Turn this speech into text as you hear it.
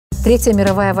Третья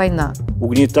мировая война.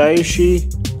 Угнетающий,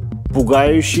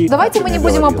 пугающий. Давайте мы не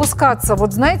будем опускаться,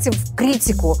 вот знаете, в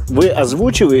критику. Вы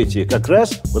озвучиваете как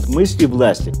раз вот мысли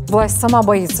власти. Власть сама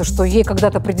боится, что ей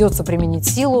когда-то придется применить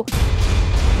силу.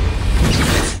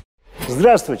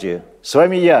 Здравствуйте, с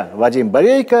вами я, Вадим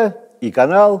Борейко, и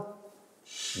канал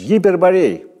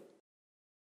Гиперборей.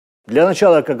 Для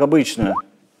начала, как обычно,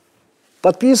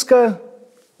 подписка,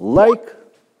 лайк,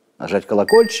 нажать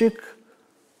колокольчик,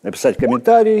 написать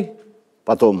комментарий,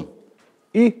 потом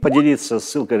и поделиться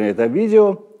ссылкой на это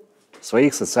видео в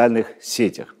своих социальных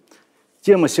сетях.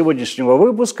 Тема сегодняшнего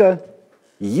выпуска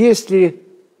 – есть ли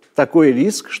такой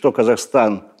риск, что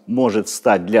Казахстан может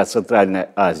стать для Центральной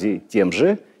Азии тем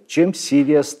же, чем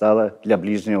Сирия стала для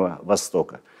Ближнего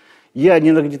Востока? Я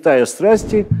не нагнетаю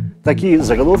страсти, такие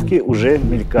заголовки уже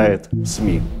мелькают в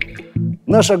СМИ.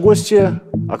 Наша гостья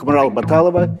Акмарал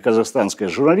Баталова, казахстанская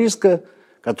журналистка,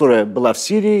 которая была в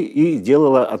Сирии и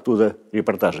делала оттуда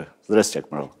репортажи. Здравствуйте,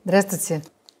 Акмарал. Здравствуйте.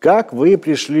 Как вы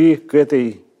пришли к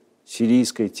этой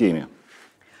сирийской теме?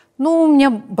 Ну, у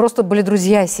меня просто были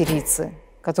друзья сирийцы,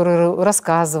 которые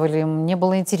рассказывали, мне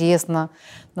было интересно.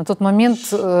 На тот момент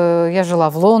я жила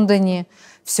в Лондоне,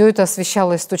 все это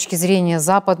освещалось с точки зрения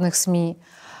западных СМИ.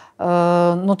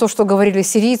 Но то, что говорили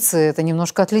сирийцы, это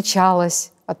немножко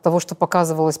отличалось от того, что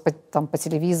показывалось по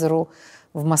телевизору,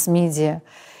 в масс-медиа.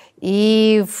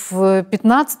 И в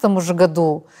 2015 уже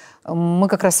году мы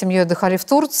как раз с семьей отдыхали в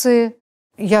Турции.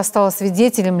 Я стала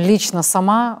свидетелем лично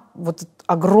сама вот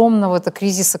огромного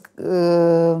кризиса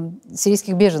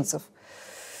сирийских беженцев.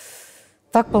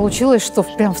 Так получилось, что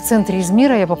прямо в центре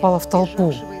Измира я попала в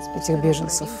толпу этих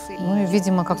беженцев. Ну и,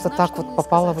 видимо, как-то так вот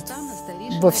попала вот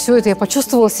во все это. Я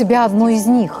почувствовала себя одной из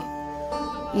них.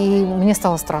 И мне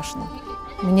стало страшно.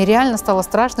 Мне реально стало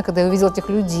страшно, когда я увидела этих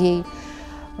людей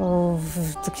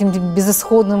таким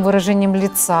безысходным выражением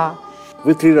лица.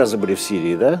 Вы 3 раза были в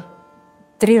Сирии, да?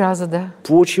 3 раза, да.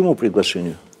 По чему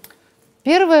приглашению?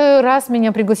 Первый раз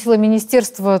меня пригласило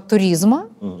Министерство туризма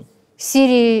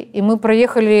Сирии, и мы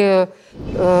проехали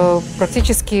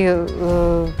практически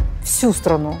всю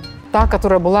страну. Та,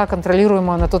 которая была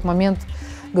контролируема на тот момент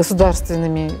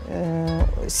государственными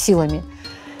силами.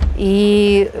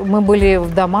 И мы были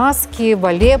в Дамаске, в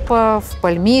Алеппо, в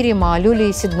Пальмире,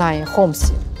 Маалюле и Сиднае,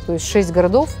 Хомсе. То есть 6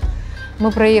 городов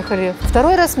мы проехали.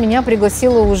 Второй раз меня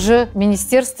пригласило уже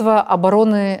Министерство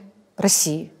обороны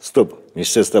России. Стоп.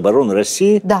 Министерство обороны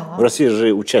России? Да. Россия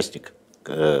же участник.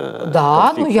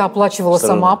 Да, ну я оплачивала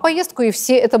сама поездку, и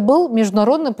все. Это был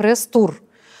международный пресс-тур.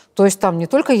 То есть там не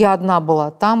только я одна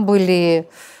была, там были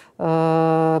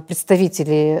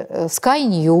представители Sky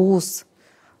News,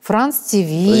 France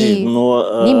TV,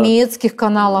 немецких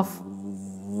каналов.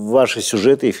 Ваши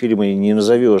сюжеты и фильмы не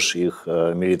назовешь их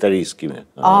милитаристскими.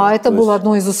 Это было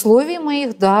одно из условий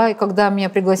моих, да. И когда меня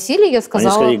пригласили, я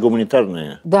сказала... Они скорее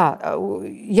гуманитарные. Да,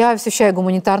 я освещаю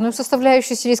гуманитарную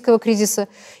составляющую сирийского кризиса.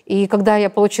 И когда я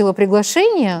получила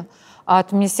приглашение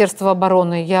от Министерства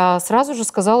обороны, я сразу же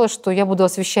сказала, что я буду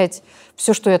освещать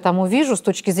все, что я там увижу, с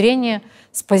точки зрения,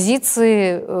 с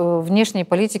позиции внешней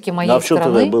политики моей страны. А в чем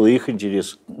тогда был их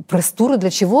интерес? Пресс-туры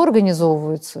для чего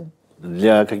организовываются?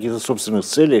 Для каких-то собственных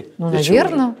целей? Ну,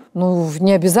 наверное. Ну,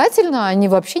 не обязательно. Они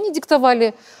вообще не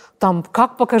диктовали там,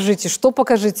 как покажите, что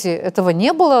покажите. Этого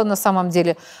не было на самом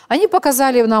деле. Они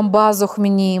показали нам базу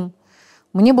Хменим.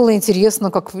 Мне было интересно,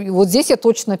 как... Вот здесь я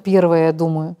точно первая, я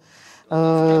думаю.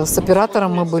 С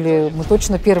оператором мы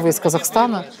точно первые из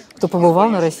Казахстана, кто побывал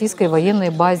на российской военной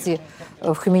базе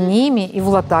в Хмениме и в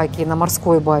Латаке, на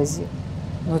морской базе.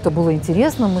 Но это было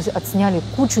интересно. Мы отсняли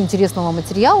кучу интересного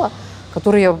материала,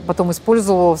 который я потом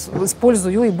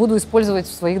использую и буду использовать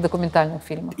в своих документальных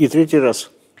фильмах. И 3-й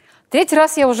раз? 3-й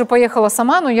раз я уже поехала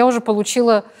сама, но я уже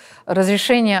получила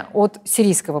разрешение от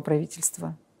сирийского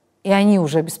правительства. И они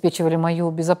уже обеспечивали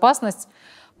мою безопасность,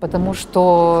 потому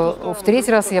что в 3-й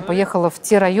раз я поехала в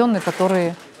те районы,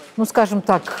 которые, ну, скажем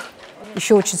так,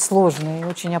 еще очень сложные,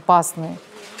 очень опасные.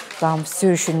 Там все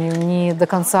еще не до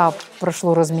конца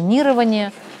прошло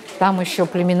разминирование, там еще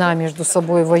племена между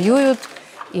собой воюют.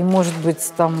 И, может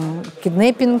быть, там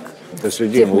киднеппинг. То есть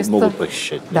людей могут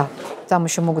похищать? Да, там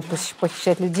еще могут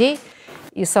похищать людей.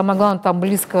 И самое главное, там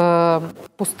близко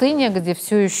пустыня, где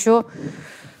все еще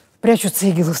прячутся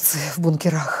игиловцы в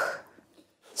бункерах.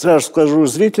 Сразу скажу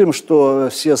зрителям, что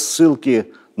все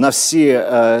ссылки на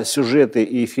все сюжеты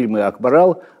и фильмы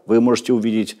Акмарал вы можете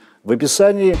увидеть в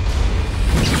описании.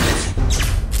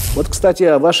 Вот, кстати,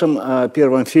 о вашем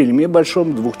первом фильме,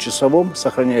 большом, 2-часовом,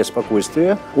 «Сохраняя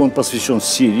спокойствие». Он посвящен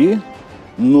Сирии,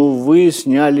 но вы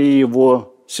сняли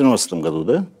его в 2017 году,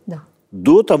 да? Да.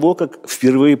 до того, как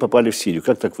впервые попали в Сирию.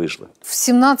 Как так вышло? В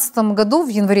 17 году, в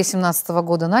январе 17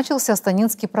 года, начался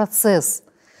Астанинский процесс.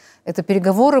 Это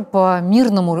переговоры по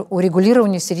мирному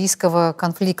урегулированию сирийского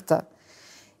конфликта.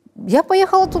 Я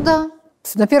поехала туда.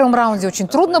 На первом раунде очень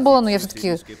трудно было, но я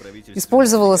все-таки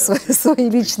использовала свои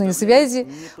личные связи,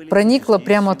 проникла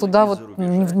прямо туда, вот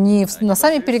не на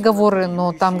сами переговоры,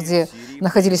 но там, где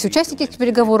находились участники этих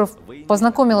переговоров,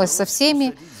 познакомилась со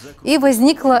всеми, и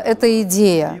возникла эта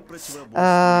идея.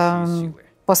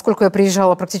 Поскольку я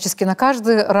приезжала практически на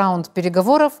каждый раунд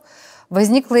переговоров,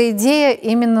 возникла идея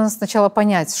именно сначала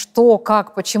понять, что,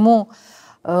 как, почему.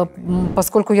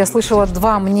 Поскольку я слышала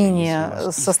два мнения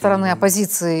со стороны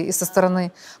оппозиции и со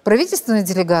стороны правительственной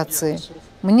делегации,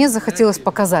 мне захотелось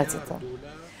показать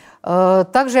это.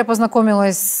 Также я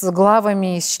познакомилась с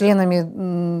главами, с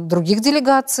членами других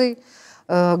делегаций,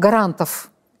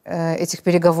 гарантов этих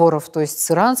переговоров, то есть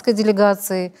с иранской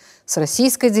делегацией, с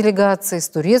российской делегацией, с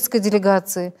турецкой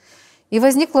делегацией. И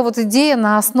возникла вот идея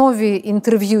на основе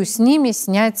интервью с ними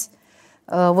снять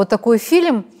вот такой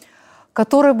фильм,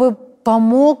 который бы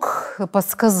помог,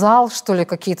 подсказал, что ли,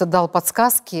 какие-то дал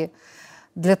подсказки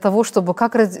для того, чтобы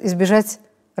как избежать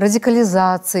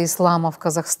радикализации ислама в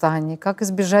Казахстане, как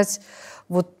избежать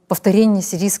вот повторения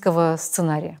сирийского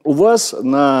сценария. У вас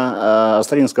на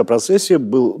Астанинском процессе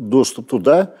был доступ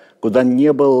туда, куда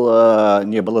не было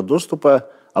доступа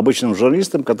обычным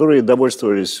журналистам, которые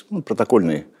довольствовались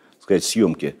протокольной, так сказать,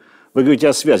 съемки. Вы говорите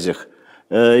о связях.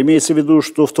 Имеется в виду,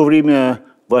 что в то время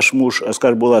ваш муж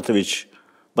Аскар Булатович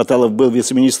Баталов был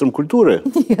вице-министром культуры?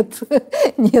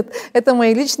 Нет, это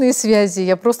мои личные связи.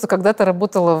 Я просто когда-то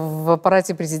работала в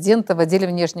аппарате президента, в отделе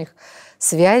внешних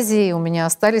связей. У меня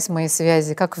остались мои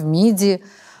связи, как в МИДе.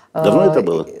 Давно это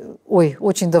было? Ой,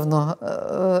 очень давно.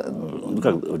 Ну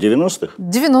как, в 90-х? В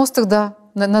 90-х, да.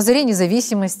 На заре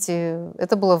независимости.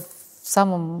 Это было в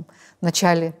самом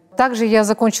начале. Также я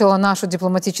закончила нашу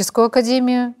дипломатическую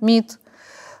академию МИД.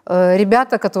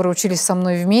 Ребята, которые учились со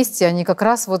мной вместе, они как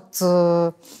раз вот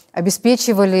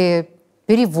обеспечивали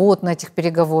перевод на этих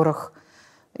переговорах.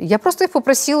 Я просто их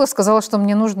попросила, сказала, что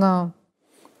мне нужно...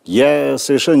 Я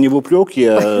совершенно не в упрек.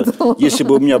 Если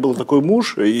бы у меня был такой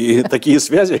муж и такие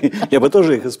связи, я бы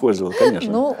тоже их использовал,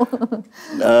 конечно. Ну,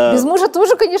 без мужа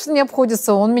тоже, конечно, не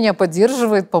обходится. Он меня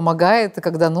поддерживает, помогает, и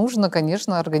когда нужно,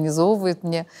 конечно, организовывает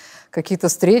мне какие-то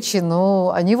встречи,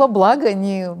 но они во благо,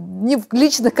 не в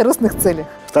личных корыстных целях.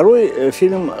 Второй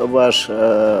фильм ваш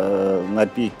на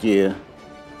пике...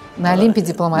 На Олимпе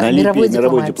дипломатии,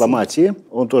 мировой дипломатии.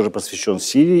 Он тоже посвящен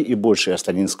Сирии и больше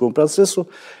Астанинскому процессу.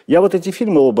 Я вот эти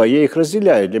фильмы оба, я их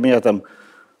разделяю. Для меня там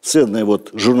ценная вот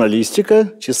журналистика,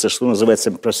 чисто, что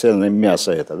называется, профессиональное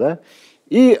мясо это, да,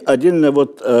 и отдельно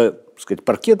вот, сказать,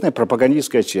 паркетная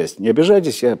пропагандистская часть. Не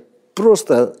обижайтесь, я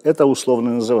просто это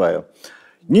условно называю.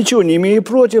 Ничего не имею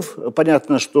против.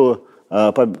 Понятно, что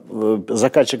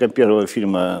заказчиком первого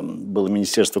фильма было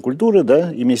Министерство культуры, да,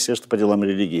 и Министерство по делам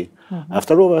религии. А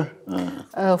второго?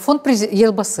 Фонд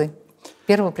Елбасы,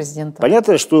 первого президента.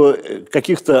 Понятно, что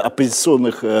каких-то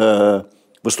оппозиционных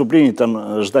выступлений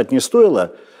там ждать не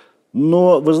стоило,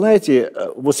 но, вы знаете,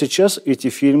 вот сейчас эти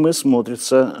фильмы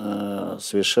смотрятся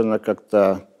совершенно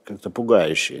как-то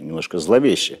пугающе, немножко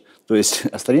зловеще. То есть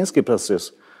Астанинский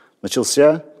процесс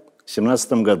начался в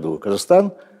 2017 году.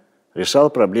 Казахстан решал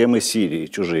проблемы Сирии,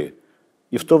 чужие.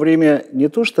 И в то время не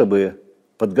то чтобы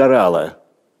подгорала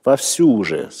вовсю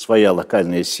уже своя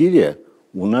локальная Сирия,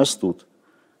 у нас тут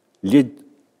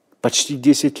почти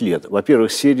 10 лет.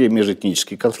 Во-первых, серия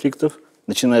межэтнических конфликтов,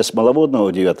 начиная с Маловодного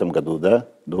в 2009 году, да,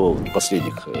 до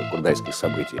последних курдайских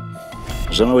событий.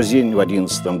 Жанаузень в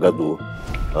 2011 году,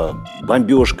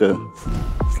 бомбежка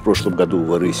в прошлом году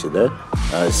в Ирысе, да,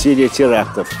 серия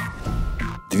терактов.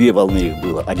 Две волны их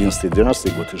было,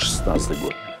 11-12 год и 16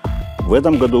 год. В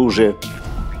этом году уже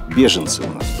беженцы у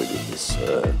нас были из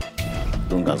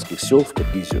дунганских сел в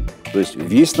Киргизию. То есть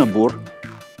весь набор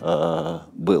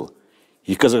был.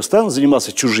 И Казахстан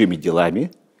занимался чужими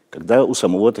делами, когда у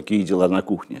самого такие дела на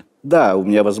кухне. Да, у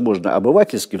меня, возможно,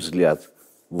 обывательский взгляд,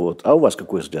 вот. А у вас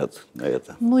какой взгляд на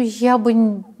это? Ну, я бы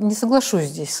не соглашусь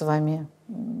здесь с вами.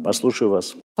 Послушаю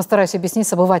вас. Постараюсь объяснить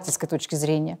с обывательской точки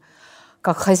зрения.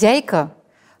 Как хозяйка,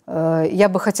 я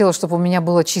бы хотела, чтобы у меня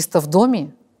было чисто в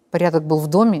доме, порядок был в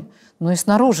доме, но и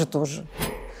снаружи тоже.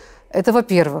 Это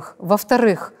во-первых.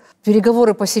 Во-вторых,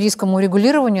 переговоры по сирийскому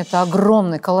урегулированию – это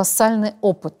огромный, колоссальный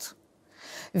опыт.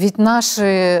 Ведь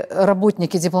наши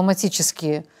работники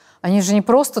дипломатические, они же не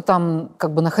просто там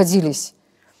как бы находились.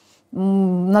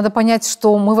 Надо понять,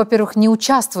 что мы, во-первых, не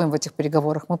участвуем в этих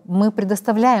переговорах, мы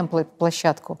предоставляем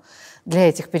площадку для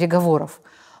этих переговоров,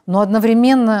 но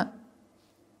одновременно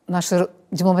наши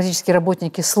дипломатические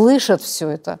работники слышат все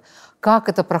это, как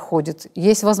это проходит.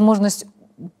 Есть возможность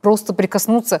просто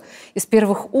прикоснуться, из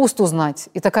первых уст узнать.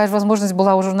 И такая же возможность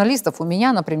была у журналистов, у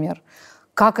меня, например,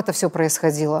 как это все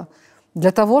происходило.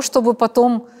 Для того, чтобы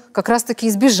потом как раз-таки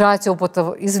избежать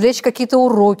опыта, извлечь какие-то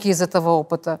уроки из этого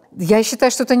опыта. Я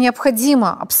считаю, что это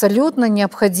необходимо, абсолютно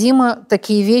необходимо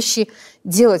такие вещи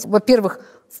делать. Во-первых,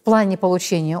 в плане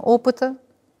получения опыта,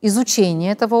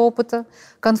 изучения этого опыта,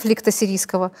 конфликта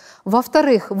сирийского.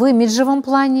 Во-вторых, в имиджевом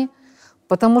плане,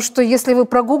 потому что если вы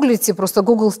прогуглите просто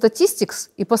Google Statistics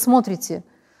и посмотрите,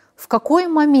 в какой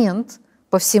момент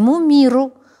по всему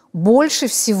миру больше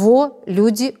всего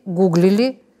люди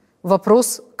гуглили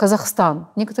вопрос Казахстан.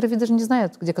 Некоторые даже не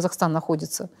знают, где Казахстан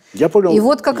находится. Я понял. И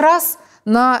вот как раз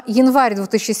на январь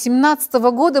 2017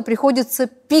 года приходится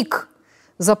пик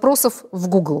запросов в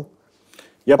Google.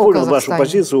 Я понял вашу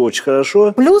позицию очень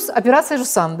хорошо. Плюс операция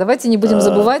 «Жусан». Давайте не будем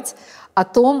забывать о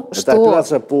том, что... Это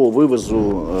операция по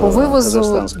вывозу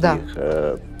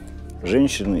казахстанских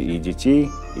женщин и детей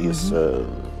из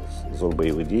зон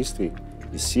боевых действий,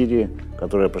 из Сирии,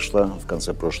 которая прошла в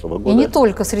конце прошлого года. И не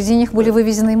только. Среди них были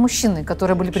вывезены и мужчины,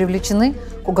 которые были привлечены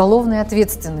к уголовной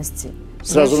ответственности.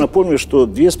 Сразу напомню, что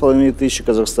 2500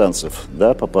 казахстанцев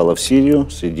попало в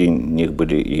Сирию. Среди них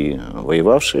были и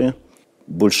воевавшие.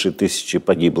 Больше 1000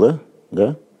 погибло,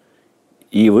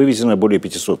 и вывезено более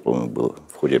 500, по-моему, было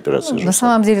в ходе операции «Жусан». На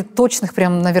самом деле точных,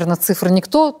 прям, наверное, цифр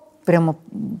никто прямо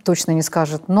точно не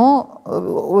скажет, но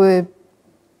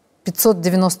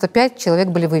 595 человек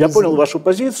были вывезены. Я понял вашу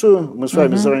позицию, мы с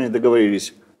вами заранее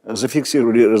договорились,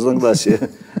 зафиксировали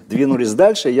разногласия, двинулись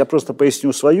дальше. Я просто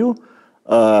поясню свою.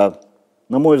 На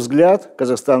мой взгляд,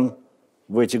 Казахстан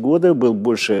в эти годы был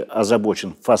больше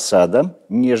озабочен фасадом,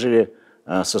 нежели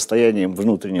состоянием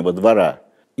внутреннего двора.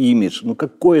 Имидж. Ну,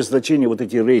 какое значение вот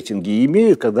эти рейтинги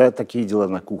имеют, когда такие дела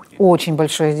на кухне? Очень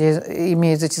большое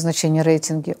имеют эти значения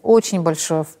рейтинги. Очень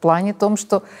большое в плане том,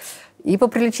 что и по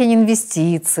привлечению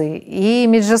инвестиций, и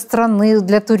имиджа страны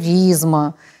для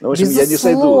туризма. Ну, в общем,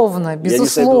 безусловно. Я не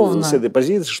сойду с этой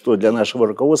позиции, что для нашего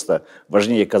руководства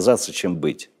важнее казаться, чем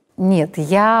быть. Нет,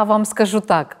 я вам скажу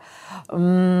так.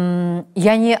 Я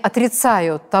не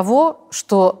отрицаю того,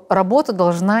 что работа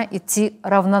должна идти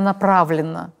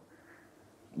равнонаправленно.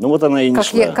 Ну вот она и не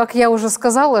шла. Как я уже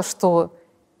сказала, что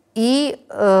и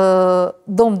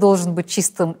дом должен быть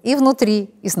чистым и внутри,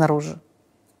 и снаружи.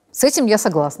 С этим я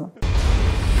согласна.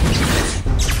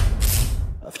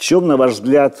 В чем, на ваш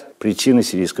взгляд, причины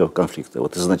сирийского конфликта?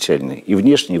 Вот изначальные. И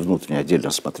внешние, и внутренние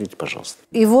отдельно смотрите, пожалуйста.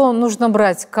 Его нужно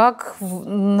брать как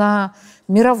на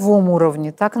мировом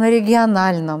уровне, так и на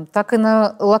региональном, так и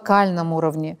на локальном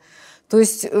уровне. То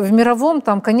есть в мировом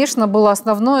там, конечно, было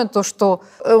основное то, что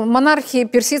монархи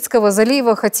Персидского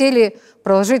залива хотели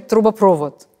проложить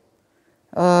трубопровод,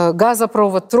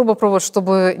 газопровод, трубопровод,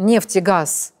 чтобы нефть и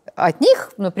газ от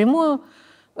них напрямую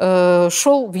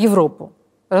шел в Европу.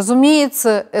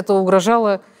 Разумеется, это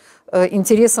угрожало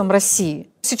интересам России.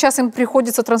 Сейчас им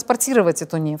приходится транспортировать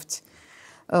эту нефть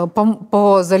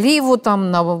по заливу,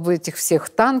 там, на этих всех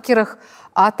танкерах.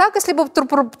 А так, если бы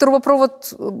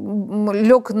трубопровод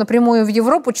лег напрямую в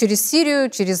Европу через Сирию,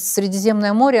 через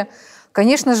Средиземное море,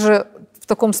 конечно же, в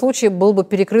таком случае был бы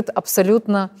перекрыт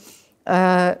абсолютно,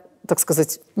 так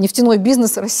сказать, нефтяной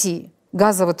бизнес России.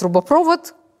 Газовый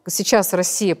трубопровод. Сейчас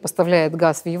Россия поставляет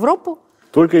газ в Европу.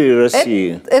 Только и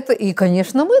России. Это и,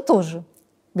 конечно, мы тоже.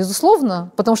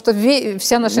 Безусловно, потому что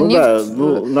вся наша нефть,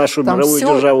 нашу мировую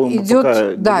державу мы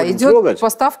идет, пока не будем трогать.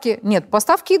 Поставки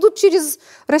идут через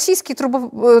российские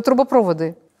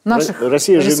трубопроводы наших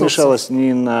Россия ресурсов. же вмешалась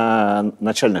не на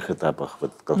начальных этапах в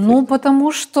этот конфликт. Ну,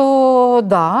 потому что,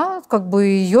 да, как бы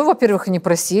ее, во-первых, не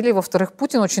просили, во-вторых,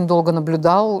 Путин очень долго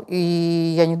наблюдал,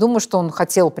 и я не думаю, что он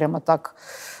хотел прямо так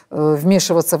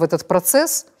вмешиваться в этот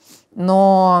процесс,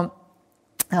 но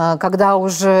когда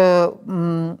уже,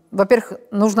 во-первых,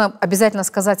 нужно обязательно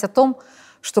сказать о том,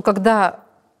 что когда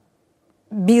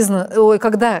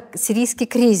сирийский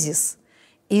кризис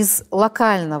из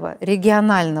локального,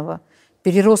 регионального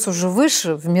перерос уже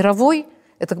выше, в мировой,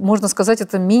 это, можно сказать,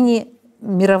 это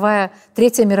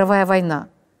Третья мировая война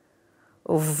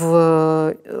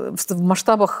в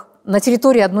масштабах на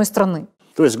территории одной страны.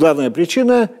 То есть главная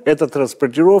причина – это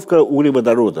транспортировка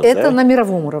углеводородов. Это на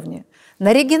мировом уровне.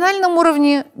 На региональном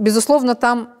уровне, безусловно,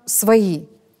 там свои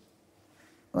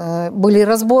были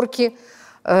разборки.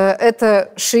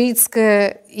 Это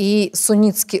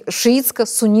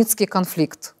шиитско-суннитский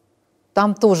конфликт.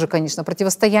 Там тоже, конечно,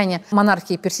 противостояние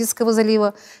монархии Персидского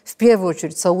залива, в первую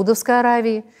очередь Саудовской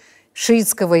Аравии,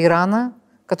 шиитского Ирана,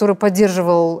 который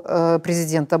поддерживал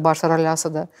президента Башара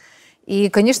аль-Асада, И,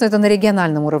 конечно, это на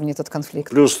региональном уровне этот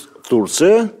конфликт. Плюс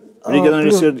Турция,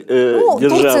 региональные державы.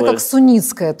 Турция как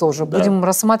суннитская тоже, да. Будем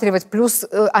рассматривать. Плюс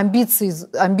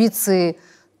амбиции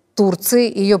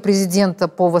Турции, ее президента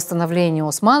по восстановлению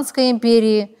Османской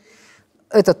империи.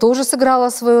 Это тоже сыграло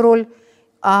свою роль.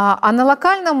 А на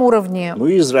локальном уровне... Ну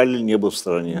и Израиль не был в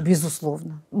стороне.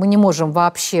 Безусловно. Мы не можем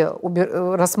вообще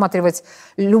рассматривать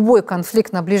любой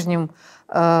конфликт на Ближнем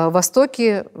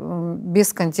Востоке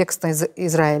без контекста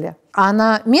Израиля. А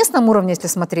на местном уровне, если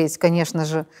смотреть, конечно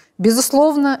же,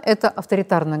 безусловно, это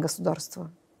авторитарное государство.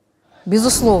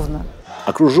 Безусловно.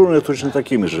 Окруженные точно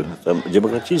такими же. Там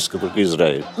демократическое, только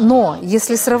Израиль. Но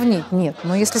если сравнить,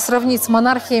 но если сравнить с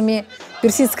монархиями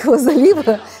Персидского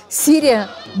залива, Сирия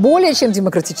более чем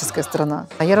демократическая страна.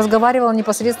 Я разговаривала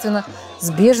непосредственно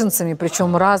с беженцами,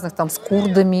 причем разных, там, с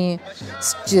курдами,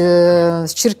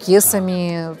 с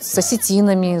черкесами, с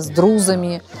осетинами, с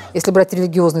друзами, если брать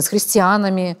религиозные, с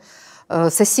христианами,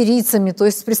 с ассирийцами, то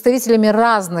есть с представителями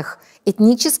разных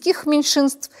этнических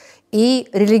меньшинств и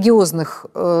религиозных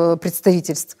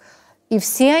представительств. И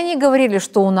все они говорили,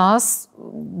 что у нас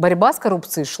борьба с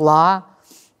коррупцией шла,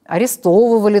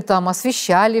 арестовывали там,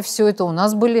 освещали все это, у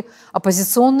нас были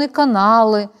оппозиционные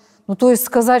каналы. Ну, то есть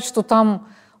сказать, что там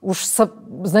уж,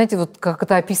 знаете, вот как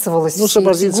это описывалось Ну, с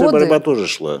оппозицией борьба тоже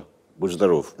шла, будь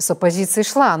здоров. С оппозицией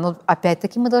шла, но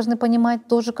опять-таки мы должны понимать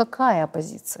тоже, какая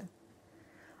оппозиция.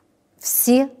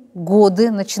 Все годы,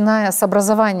 начиная с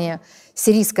образования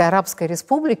Сирийской Арабской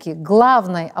Республики,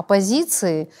 главной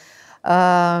оппозицией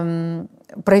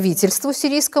правительству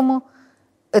сирийскому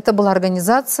это была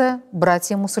организация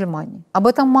 «Братья-мусульмане». Об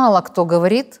этом мало кто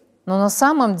говорит, но на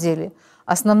самом деле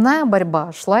основная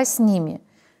борьба шла с ними.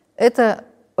 Это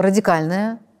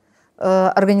радикальная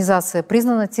организация,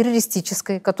 признана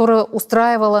террористической, которая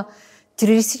устраивала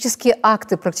террористические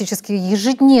акты практически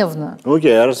ежедневно.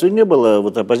 Окей, а разве не было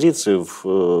вот оппозиции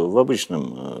в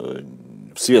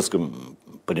обычном, в светском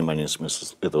понимании смысла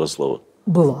этого слова?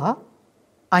 Была.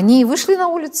 Они вышли на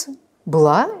улицы.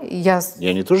 Была. И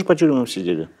они тоже по тюрьмам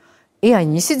сидели? И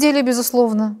они сидели,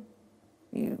 безусловно.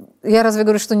 Я разве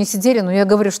говорю, что не сидели, но я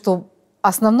говорю, что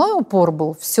основной упор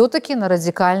был все-таки на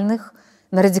радикальные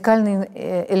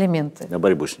элементы. На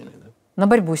борьбу с ними, да? На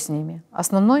борьбу с ними.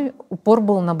 Основной упор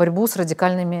был на борьбу с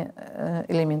радикальными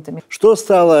элементами. Что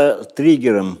стало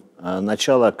триггером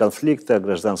начала конфликта,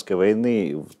 гражданской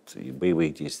войны и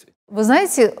боевых действий? Вы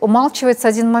знаете, умалчивается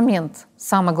один момент,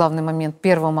 самый главный момент,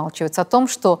 первый умалчивается о том,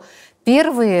 что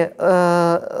первые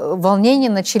волнения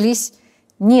начались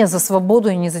не за свободу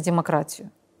и не за демократию.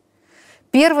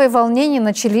 Первые волнения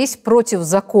начались против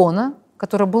закона,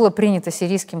 которое было принято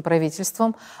сирийским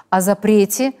правительством, о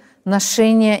запрете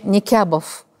ношения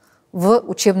никябов в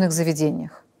учебных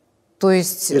заведениях. То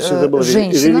есть это был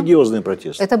религиозный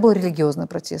протест. Это был религиозный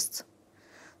протест.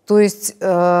 То есть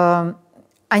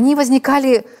они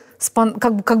возникали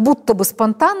как будто бы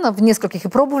спонтанно в нескольких и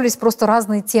пробовались просто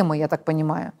разные темы, я так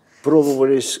понимаю.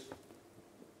 Пробовались.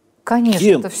 Конечно,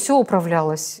 кем? Это все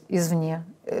управлялось извне.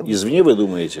 Извне, вы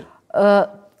думаете?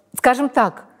 Скажем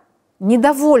так,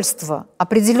 недовольство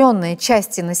определенной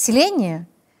части населения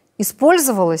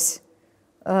использовалось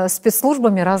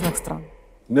спецслужбами разных стран.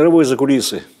 Мировой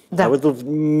закулисы. Да. А вы тут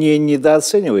не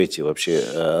недооцениваете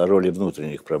вообще роли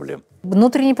внутренних проблем?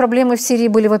 Внутренние проблемы в Сирии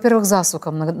были, во-первых,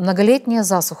 засуха, многолетняя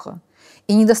засуха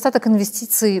и недостаток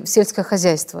инвестиций в сельское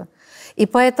хозяйство. И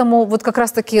поэтому вот как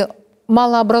раз-таки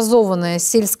малообразованное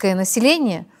сельское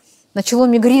население начало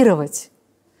мигрировать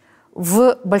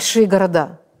в большие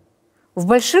города. В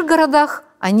больших городах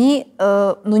они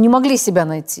не могли себя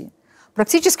найти.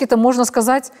 Практически это можно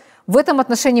сказать, в этом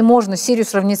отношении можно Сирию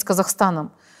сравнить с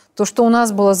Казахстаном. То, что у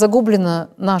нас было загублено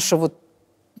наше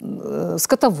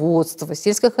скотоводство,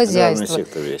 сельское хозяйство.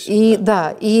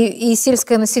 И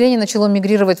сельское население начало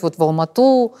мигрировать в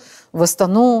Алмату, в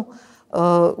Астану.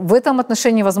 В этом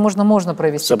отношении, возможно, можно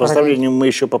провести сопоставлением мы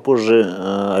еще попозже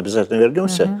обязательно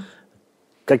вернемся. Угу.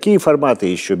 Какие форматы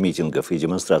еще митингов и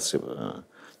демонстраций?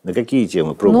 На какие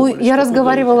темы пробовались? Я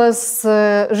разговаривала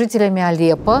с жителями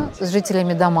Алеппо, с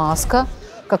жителями Дамаска.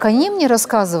 Как они мне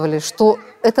рассказывали, что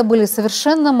это были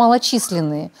совершенно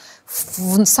малочисленные.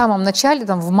 В самом начале,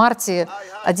 в марте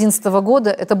 2011 года,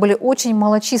 это были очень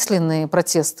малочисленные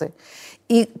протесты.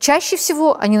 И чаще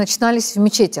всего они начинались в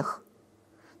мечетях.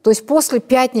 То есть после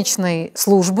пятничной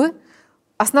службы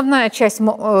основная часть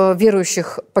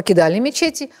верующих покидали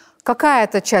мечети,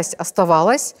 какая-то часть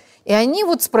оставалась, и они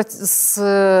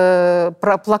с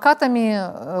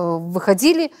плакатами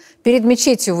выходили, перед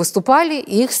мечетью выступали,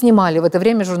 и их снимали в это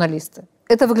время журналисты.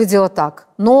 Это выглядело так.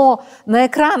 Но на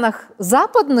экранах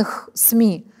западных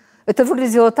СМИ Это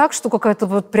выглядело так, что какая-то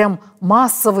вот прям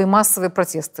массовые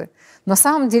протесты. На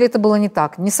самом деле это было не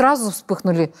так. Не сразу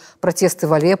вспыхнули протесты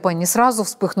в Алеппо, не сразу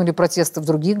вспыхнули протесты в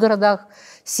других городах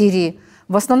Сирии.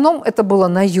 В основном это было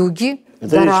на юге.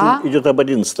 Это речь идет об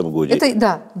 11 году.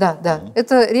 Да.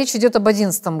 Это речь идет об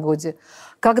 11 году.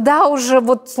 Когда уже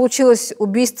вот случилось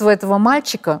убийство этого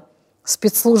мальчика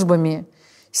спецслужбами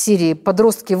Сирии,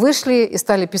 подростки вышли и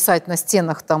стали писать на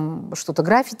стенах там что-то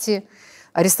граффити,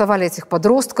 арестовали этих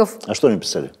подростков. А что они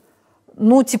писали?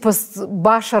 Ну, типа,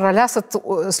 Башар аль-Асад,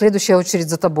 следующая очередь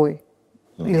за тобой.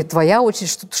 Или твоя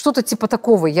очередь, что-то типа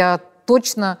такого. Я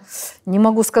точно не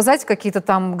могу сказать, какие-то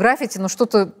там граффити, но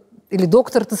что-то... Или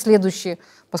доктор ты следующий,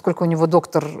 поскольку у него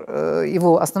доктор,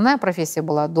 его основная профессия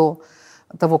была до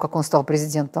того, как он стал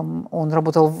президентом. Он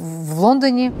работал в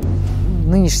Лондоне,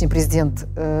 нынешний президент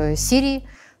Сирии.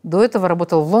 До этого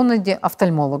работал в Лондоне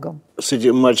офтальмологом. С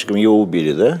этим мальчиком его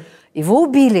убили, да? Его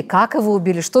убили. Как его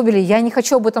убили? Что убили? Я не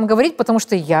хочу об этом говорить, потому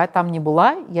что я там не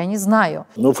была, я не знаю.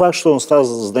 Но факт, что он стал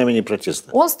знаменем протеста.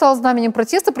 Он стал знаменем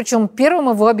протеста, причем первым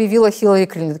его объявила Хиллари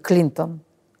Клинтон,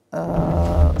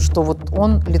 что вот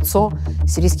он лицо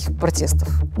сирийских протестов.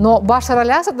 Но Башар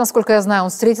аль-Асад, насколько я знаю, он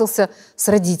встретился с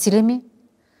родителями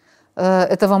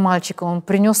этого мальчика, он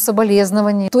принес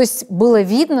соболезнования. То есть было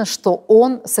видно, что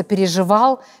он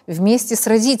сопереживал вместе с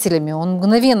родителями. Он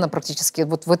мгновенно практически,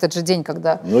 вот в этот же день,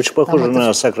 когда... Ну, очень похоже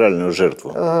на сакральную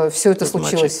жертву. Все это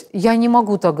случилось. Я не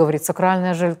могу так говорить,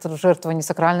 сакральная жертва, не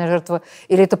сакральная жертва,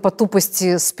 или это по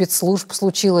тупости спецслужб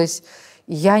случилось.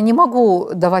 Я не могу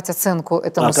давать оценку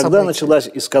этому событию. Когда началась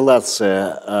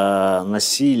эскалация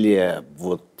насилия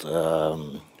в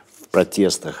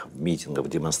протестах, в митингах, в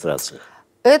демонстрациях?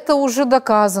 Это уже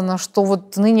доказано, что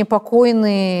вот ныне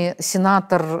покойный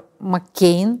сенатор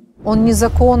Маккейн, он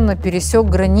незаконно пересек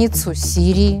границу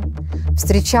Сирии,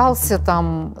 встречался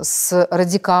там с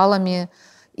радикалами,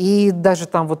 и даже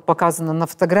там вот показано на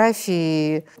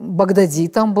фотографии Багдади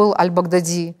там был,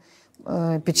 Аль-Багдади,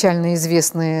 печально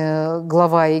известный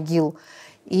глава ИГИЛ.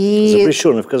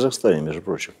 Запрещенный в Казахстане, между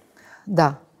прочим.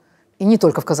 Да, и не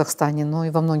только в Казахстане, но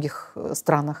и во многих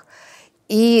странах.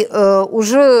 И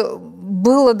уже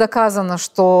было доказано,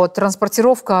 что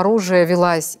транспортировка оружия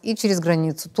велась и через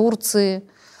границу Турции,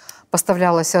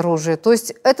 поставлялось оружие. То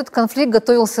есть этот конфликт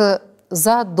готовился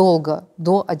задолго,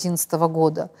 до 2011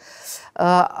 года.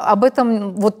 Об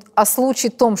этом, вот о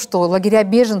случае том, что лагеря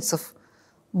беженцев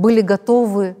были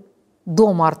готовы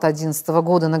до марта 2011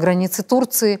 года на границе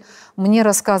Турции, мне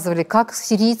рассказывали как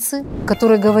сирийцы,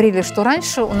 которые говорили, что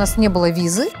раньше у нас не было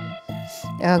визы,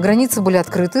 границы были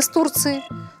открыты с Турцией.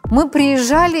 Мы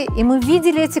приезжали, и мы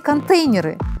видели эти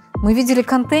контейнеры. Мы видели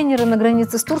контейнеры на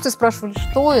границе с Турцией, спрашивали,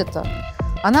 что это?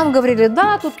 А нам говорили,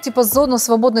 да, тут типа зона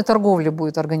свободной торговли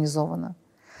будет организована.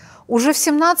 Уже в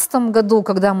 2017 году,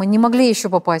 когда мы не могли еще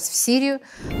попасть в Сирию,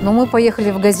 но мы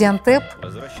поехали в Газиантеп,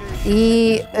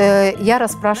 и я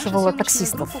расспрашивала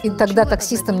таксистов. И тогда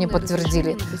таксисты мне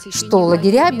подтвердили, что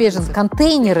лагеря беженцев,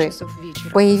 контейнеры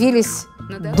появились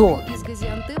до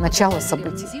начала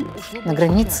событий. На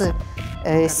границе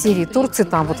Сирии и Турции,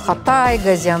 там вот Хатай,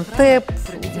 Газиантеп,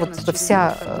 вот эта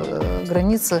вся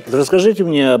граница. Расскажите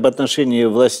мне об отношении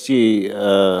властей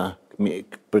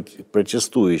к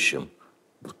протестующим.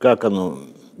 Как оно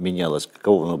менялось,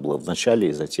 каково оно было в начале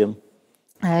и затем?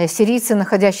 Сирийцы,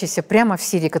 находящиеся прямо в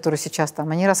Сирии, которые сейчас там,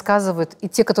 они рассказывают, и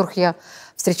те, которых я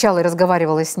встречала и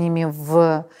разговаривала с ними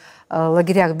в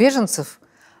лагерях беженцев,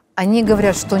 они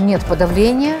говорят, что нет,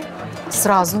 подавления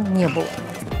сразу не было.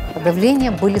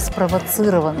 Подавления были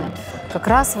спровоцированы как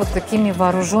раз вот такими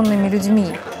вооруженными людьми.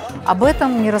 Об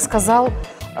этом мне рассказал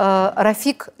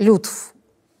Рафик Лютф.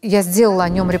 Я сделала о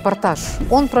нем репортаж.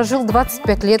 Он прожил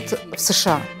 25 лет в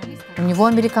США. У него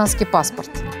американский паспорт.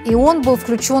 И он был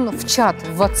включен в чат,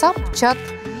 в WhatsApp, чат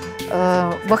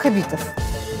ваххабитов,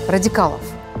 радикалов,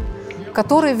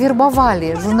 которые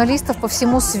вербовали журналистов по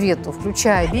всему свету,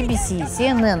 включая BBC,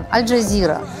 CNN,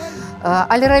 Аль-Джазира,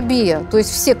 Аль-Арабия, то есть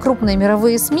все крупные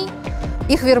мировые СМИ,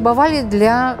 их вербовали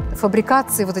для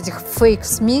фабрикации вот этих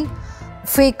фейк-СМИ,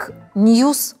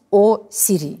 фейк-ньюс о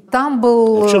Сирии. Там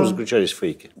был... В чем заключались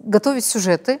фейки? Готовить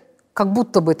сюжеты, как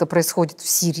будто бы это происходит в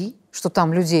Сирии, что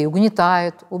там людей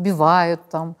угнетают, убивают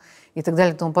там, и так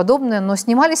далее и тому подобное, но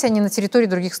снимались они на территории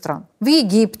других стран. В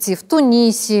Египте, в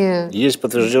Тунисе, есть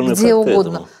подтвержденные где факты угодно.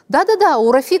 этому? Да-да-да,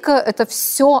 у Рафика это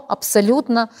все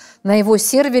абсолютно на его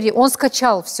сервере. Он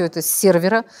скачал все это с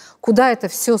сервера, куда это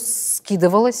все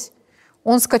скидывалось.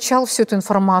 Он скачал всю эту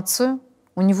информацию,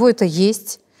 у него это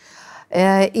есть.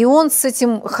 И он с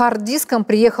этим хард-диском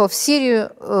приехал в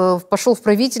Сирию, пошел в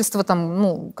правительство, там,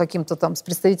 ну, каким-то там с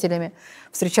представителями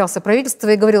встречался правительство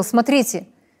и говорил, смотрите,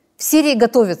 в Сирии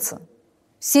готовится.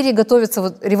 В Сирии готовится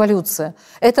вот революция.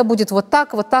 Это будет вот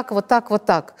так, вот так, вот так, вот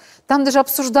так. Там даже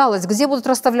обсуждалось, где будут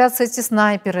расставляться эти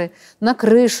снайперы, на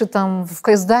крыше, там, в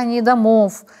здании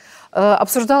домов.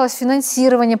 Обсуждалось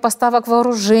финансирование поставок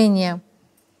вооружения.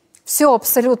 Все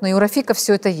абсолютно, и у Рафика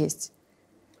все это есть.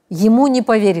 Ему не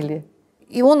поверили.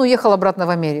 И он уехал обратно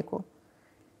в Америку.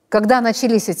 Когда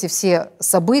начались эти все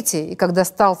события, и когда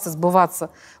стал сбываться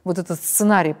вот этот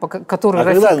сценарий, который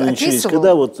Рафик когда начались? описывал,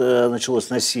 Когда вот началось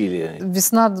насилие?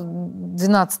 Весна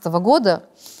 2012 года,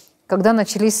 когда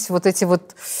начались вот эти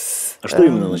вот... А что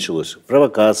именно началось?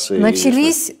 Провокации?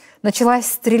 Началась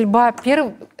стрельба.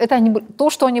 То,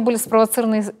 что они были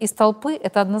спровоцированы из толпы,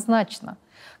 это однозначно.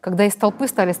 Когда из толпы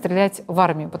стали стрелять в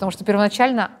армию. Потому что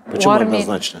первоначально у армии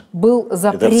однозначно? был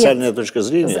запрет. Это официальная точка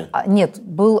зрения? Нет,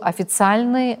 был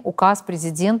официальный указ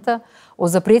президента о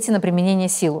запрете на применение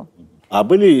силы. А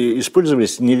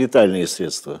использовались нелетальные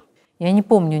средства? Я не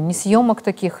помню ни съемок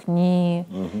таких, ни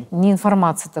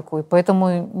информации такой,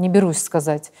 поэтому не берусь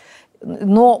сказать.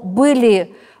 Но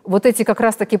были вот эти как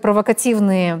раз-таки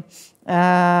провокативные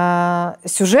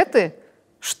сюжеты,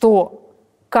 что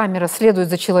камера следует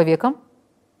за человеком,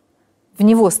 в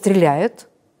него стреляют,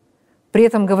 при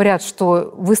этом говорят,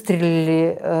 что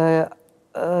выстрелили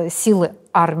силы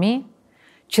армии,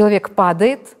 человек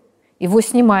падает, его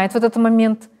снимает в этот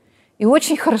момент. И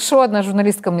очень хорошо одна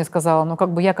журналистка мне сказала, ну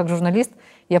как бы я как журналист,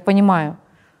 я понимаю,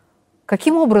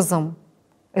 каким образом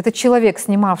этот человек,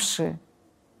 снимавший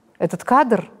этот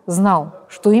кадр, знал,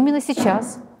 что именно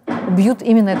сейчас убьют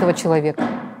именно этого человека.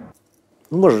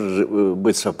 Может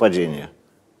быть совпадение.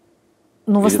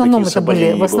 Ну, в основном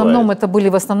это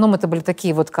были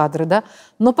такие вот кадры, да.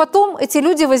 Но потом эти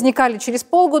люди возникали через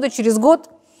полгода, через год,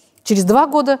 через 2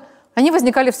 года. Они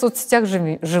возникали в соцсетях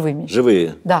живыми.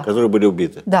 Живые? Да. Которые были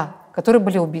убиты? Да, которые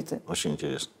были убиты. Очень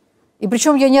интересно. И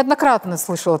причем я неоднократно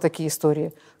слышала такие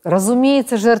истории.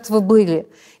 Разумеется, жертвы были.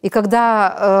 И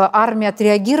когда армия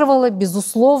отреагировала,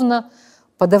 безусловно,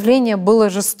 подавление было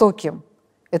жестоким.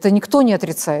 Это никто не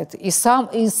отрицает. И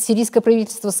сирийское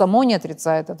правительство само не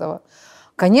отрицает этого.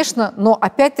 Конечно, но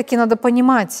опять-таки надо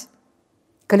понимать,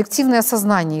 коллективное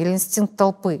сознание или инстинкт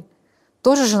толпы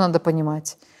тоже же надо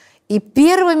понимать. И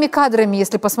первыми кадрами,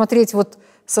 если посмотреть вот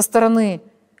со стороны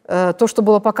то, что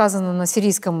было показано на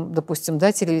сирийском, допустим,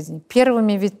 да, телевидении,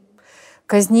 первыми ведь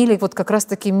казнили вот как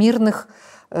раз-таки мирных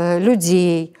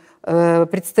людей,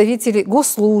 представителей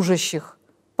госслужащих,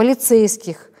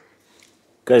 полицейских.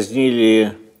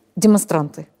 Казнили...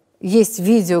 Демонстранты. Есть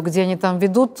видео, где они там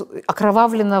ведут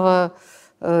окровавленного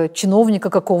чиновника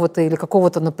какого-то или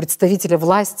какого-то представителя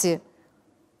власти.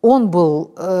 Он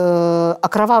был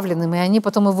окровавленным, и они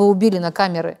потом его убили на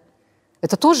камеры.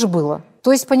 Это тоже было.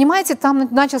 То есть, понимаете, там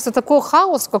начался такой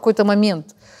хаос в какой-то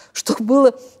момент, что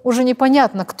было уже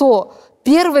непонятно, кто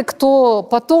первый, кто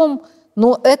потом.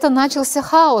 Но это начался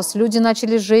хаос. Люди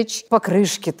начали сжечь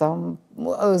покрышки, там,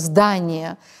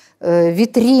 здания,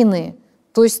 витрины.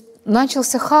 То есть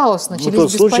начался хаос, начались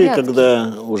беспорядки. тот случай,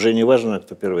 когда уже не важно,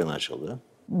 кто первый начал, да?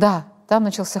 Да, там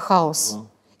начался хаос.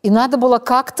 И надо было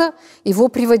как-то его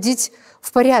приводить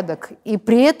в порядок. И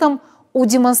при этом у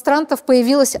демонстрантов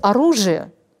появилось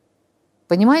оружие.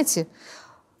 Понимаете?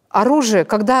 Оружие,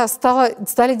 когда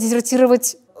стали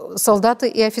дезертировать солдаты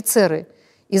и офицеры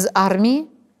из армии,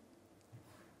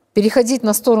 переходить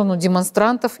на сторону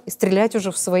демонстрантов и стрелять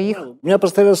уже в своих. У меня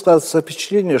постоянно складывается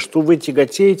впечатление, что вы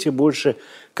тяготеете больше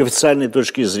к официальной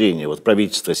точке зрения, вот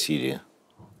правительства Сирии.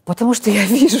 Потому что я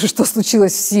вижу, что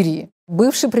случилось в Сирии.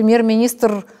 Бывший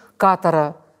премьер-министр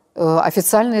Катара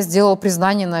официально сделал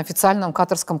признание на официальном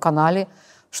катарском канале,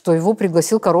 что его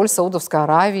пригласил король Саудовской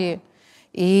Аравии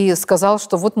и сказал,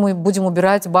 что вот мы будем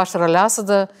убирать Башара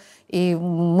аль-Асада, и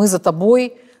мы за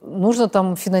тобой, нужно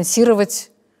там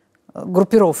финансировать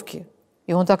группировки.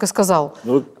 И он так и сказал.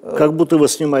 Ну, как будто вы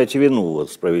снимаете вину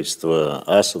вот, с правительства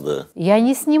Асада. Я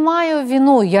не снимаю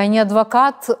вину, я не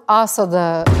адвокат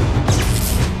Асада.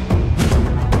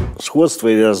 Сходство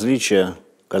или различия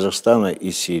Казахстана и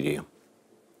Сирии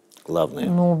главные?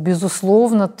 Ну,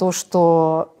 безусловно, то,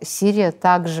 что Сирия,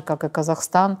 так же, как и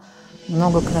Казахстан,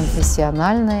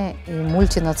 многоконфессиональная и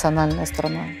мультинациональная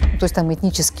страна. То есть там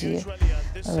этнические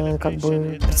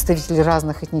представители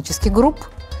разных этнических групп,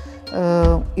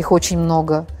 их очень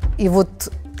много. И вот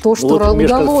то, что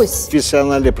удалось...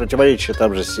 Межконфессиональные противоречия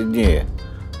там же сильнее,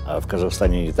 а в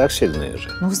Казахстане не так сильные же.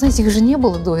 Ну, вы знаете, их же не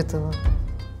было до этого.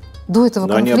 До этого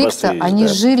конфликта они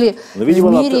да. жили в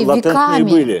мире веками.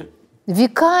 Были.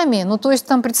 Веками. Ну, то есть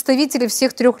там представители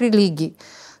всех 3 религий.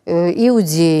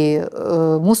 Иудеи,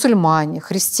 мусульмане,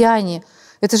 христиане.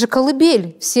 Это же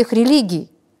колыбель всех религий.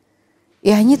 И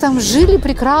они там жили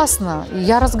прекрасно. И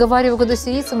я разговариваю, когда с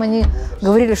сирийцами, они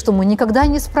говорили, что мы никогда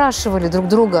не спрашивали друг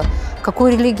друга,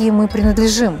 какой религии мы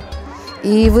принадлежим.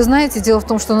 И вы знаете, дело в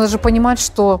том, что надо же понимать,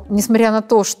 что, несмотря на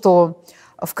то, что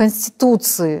в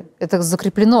Конституции это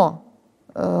закреплено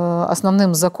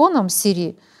основным законом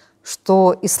Сирии,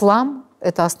 что ислам –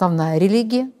 это основная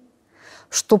религия,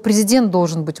 что президент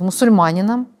должен быть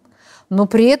мусульманином, но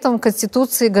при этом в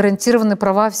Конституции гарантированы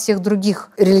права всех других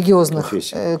религиозных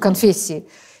конфессий.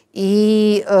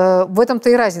 И в этом-то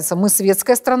и разница. Мы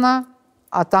светская страна,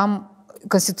 а там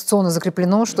конституционно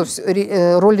закреплено, что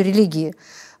роль религии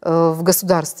в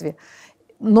государстве.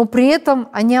 Но при этом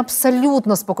они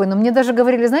абсолютно спокойны. Мне даже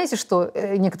говорили, знаете, что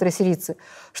некоторые сирийцы,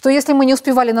 что если мы не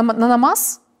успевали на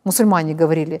намаз, мусульмане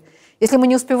говорили, если мы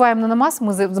не успеваем на намаз,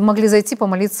 мы могли зайти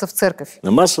помолиться в церковь.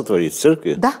 Намаз сотворить в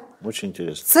церкви? Да. Очень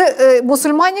интересно.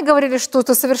 Мусульмане говорили, что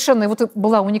это совершенно... И вот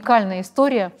была уникальная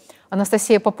история.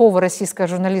 Анастасия Попова, российская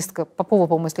журналистка, Попова,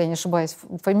 по-моему, если я не ошибаюсь,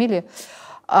 фамилия,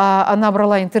 она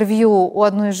брала интервью у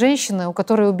одной женщины, у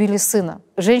которой убили сына.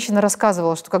 Женщина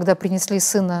рассказывала, что когда принесли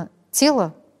сына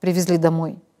тело, привезли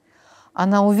домой,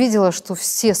 она увидела, что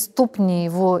все ступни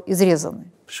его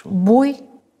изрезаны. Почему? Бой,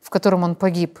 в котором он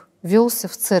погиб, велся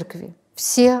в церкви.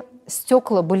 Все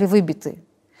стекла были выбиты.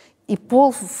 И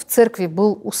пол в церкви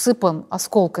был усыпан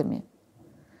осколками.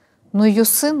 Но ее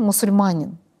сын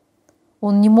мусульманин.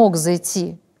 Он не мог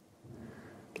зайти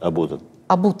обутым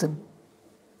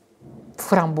в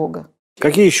храм Бога.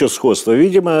 Какие еще сходства?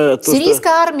 Видимо, в сирийской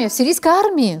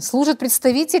армии служат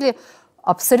представители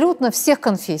абсолютно всех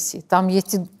конфессий. Там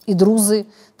есть и друзы,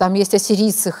 там есть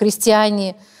ассирийцы,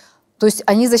 христиане. То есть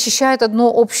они защищают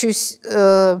одну общую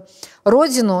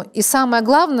родину. И самое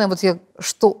главное,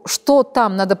 что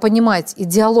там надо понимать,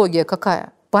 идеология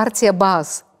какая? Партия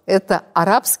Баас – это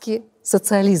арабский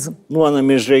социализм. Ну, она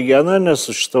межрегионально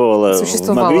существовала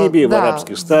в Магрибе, да, в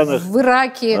арабских странах. В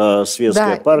Ираке.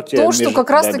 Светская партия. То, что как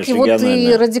раз-таки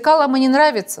и радикалам и не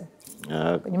нравится.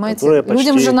 Понимаете?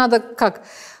 Людям же надо как?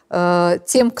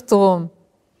 Тем, кто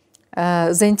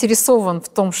заинтересован в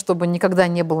том, чтобы никогда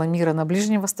не было мира на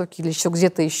Ближнем Востоке или еще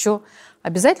где-то еще,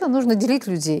 обязательно нужно делить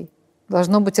людей.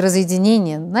 Должно быть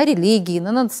разъединение на религии,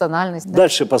 на национальность.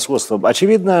 Дальше по сходствам.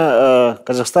 Очевидно,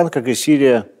 Казахстан, как и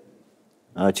Сирия,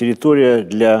 территория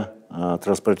для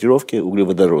транспортировки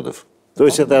углеводородов. То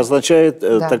есть это означает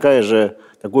такой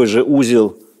же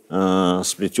узел,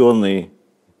 сплетенный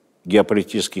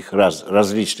геополитических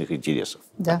различных интересов.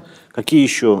 Да. Какие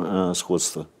еще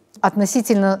сходства?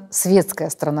 Относительно светская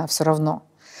страна все равно.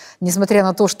 Несмотря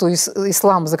на то, что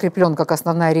ислам закреплен как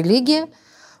основная религия,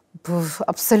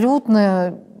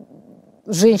 абсолютно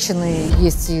женщины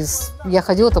есть. Я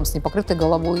ходила там с непокрытой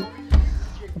головой.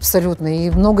 Абсолютно. И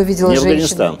много видела женщин. Не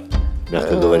Афганистан,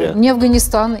 мягко говоря. Не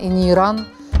Афганистан и не Иран.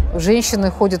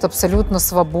 Женщины ходят абсолютно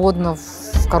свободно,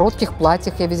 в коротких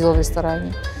платьях, я видела в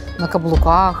ресторане, на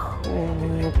каблуках,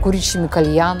 курящими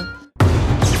кальян.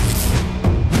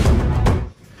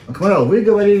 Акмарал, вы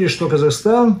говорили, что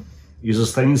Казахстан из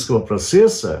Астанинского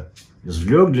процесса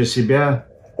извлек для себя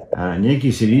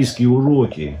некие сирийские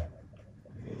уроки.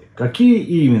 Какие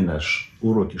именно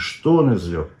уроки? Что он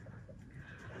извлек?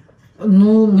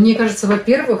 Ну, мне кажется,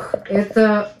 во-первых,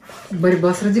 это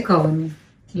борьба с радикалами.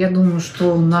 Я думаю,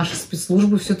 что наши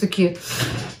спецслужбы все-таки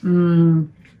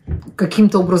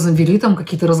каким-то образом вели там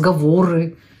какие-то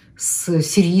разговоры с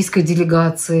сирийской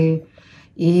делегацией.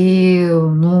 И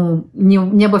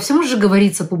не обо всем же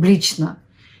говорится публично.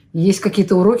 Есть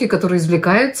какие-то уроки, которые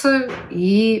извлекаются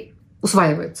и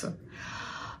усваиваются.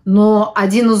 Но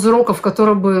один из уроков,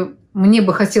 который бы мне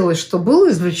бы хотелось, чтобы был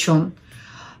извлечен,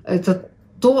 это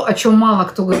то, о чем мало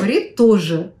кто говорит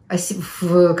тоже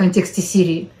в контексте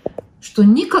Сирии, что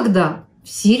никогда в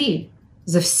Сирии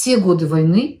за все годы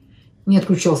войны не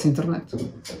отключался интернет.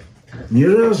 Ни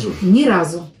разу? Ни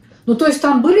разу. Ну, то есть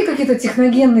там были какие-то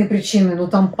техногенные причины, ну,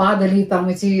 там падали там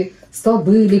эти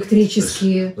столбы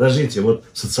электрические. Подождите, вот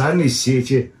социальные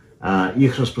сети,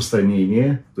 их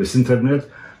распространение, то есть интернет,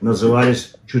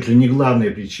 назывались чуть ли не главной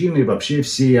причиной вообще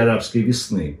всей арабской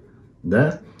весны,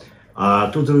 да? А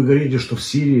тут вы говорите, что в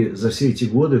Сирии за все эти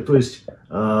годы, то есть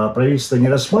правительство не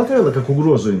рассматривало как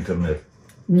угрозу интернет?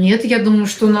 Нет, я думаю,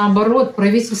 что наоборот,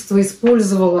 правительство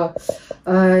использовало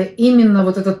именно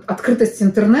вот эту открытость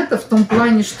интернета в том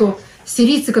плане, что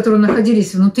сирийцы, которые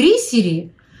находились внутри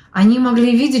Сирии, они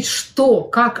могли видеть,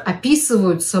 как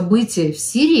описывают события в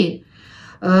Сирии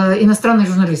иностранные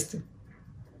журналисты.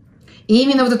 И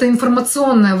именно вот эта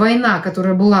информационная война,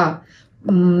 которая была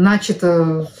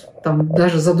начата там,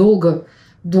 даже задолго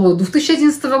до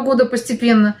 2011 года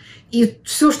постепенно, и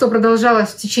все, что продолжалось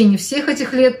в течение всех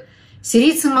этих лет,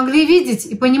 Сирийцы могли видеть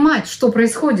и понимать, что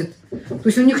происходит. То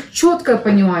есть у них четкое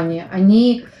понимание.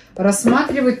 Они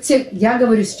рассматривают те... Я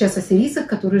говорю сейчас о сирийцах,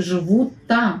 которые живут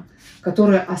там,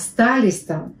 которые остались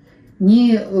там,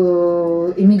 не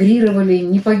эмигрировали,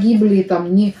 не погибли,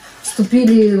 там, не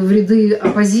вступили в ряды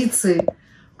оппозиции.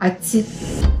 А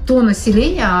то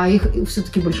население, а их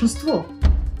все-таки большинство,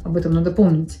 об этом надо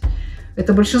помнить,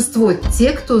 это большинство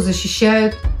те, кто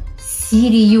защищают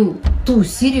Сирию, ту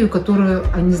Сирию, которую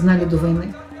они знали до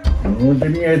войны. Ну, для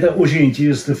меня это очень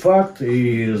интересный факт.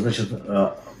 И, значит,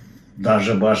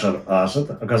 даже Башар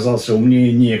Асад оказался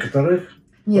умнее некоторых.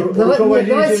 Нет,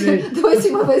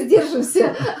 давайте мы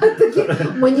воздержимся от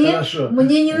таких.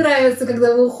 Мне не нравится,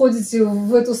 когда вы уходите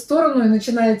в эту сторону и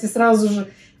начинаете сразу же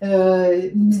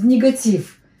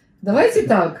негатив. Давайте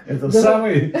так. Это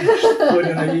самый, что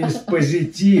ни на есть,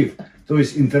 позитив. То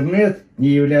есть интернет не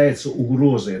является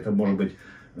угрозой. Это может быть...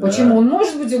 Почему? Он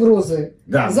может быть угрозой.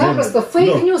 Да, запросто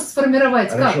фейк-ньюс сформировать.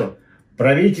 Хорошо. Как?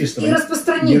 Правительство и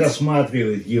распространить. Не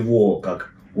рассматривает его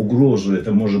как угрозу.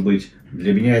 Это может быть...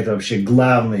 Для меня это вообще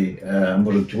главный,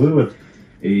 может быть, вывод.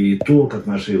 И то, как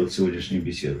наши вот сегодняшние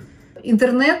беседы.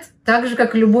 Интернет, так же,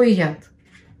 как любой яд,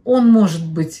 он может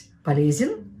быть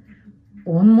полезен,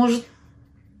 он может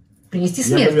принести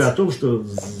смерть. Я говорю о том, что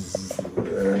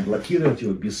блокировать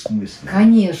его бессмысленно.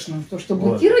 Конечно. То, что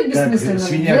блокировать вот, бессмысленно. Как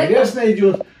свинья грязь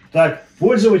найдет, так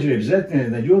пользователь обязательно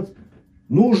найдет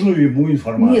нужную ему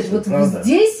информацию. Нет,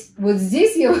 вот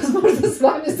здесь я, возможно, с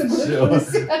вами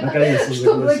соглашусь,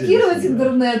 что блокировать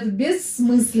интернет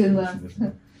бессмысленно.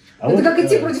 Это как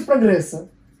идти против прогресса.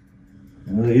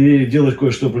 Или делать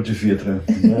кое-что против ветра.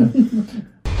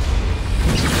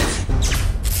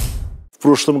 В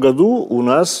прошлом году у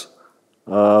нас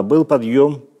был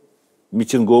подъем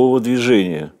митингового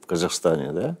движения в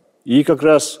Казахстане. Да? И как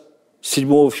раз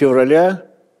 7 февраля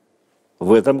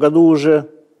в этом году уже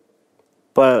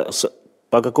по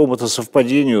какому-то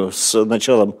совпадению с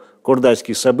началом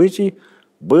курдайских событий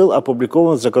был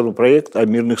опубликован законопроект о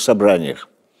мирных собраниях.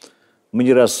 Мы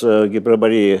не раз в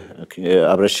Гиперборее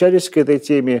обращались к этой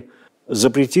теме.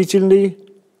 Запретительный,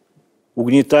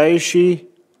 угнетающий,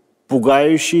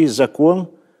 пугающий закон,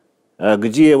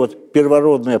 где вот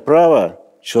первородное право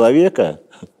человека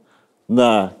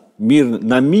на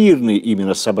мирные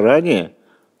именно собрания,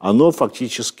 оно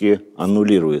фактически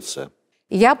аннулируется.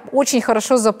 Я очень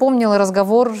хорошо запомнила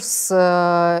разговор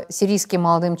с сирийским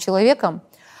молодым человеком,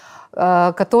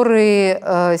 который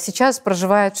сейчас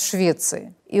проживает в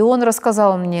Швеции. И он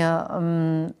рассказал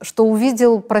мне, что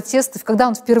увидел протесты, когда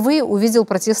он впервые увидел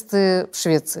протесты в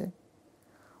Швеции.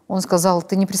 Он сказал: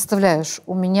 ты не представляешь,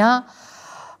 у меня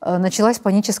началась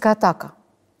паническая атака,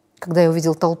 когда я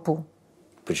увидел толпу.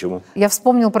 Почему? Я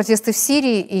вспомнил протесты в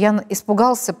Сирии, и я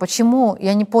испугался. Почему?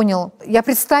 Я не понял. Я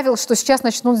представил, что сейчас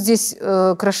начнут здесь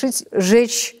крошить,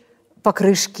 жечь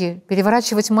покрышки,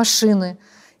 переворачивать машины.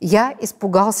 Я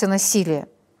испугался насилия.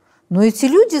 Но эти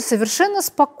люди совершенно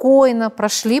спокойно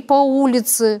прошли по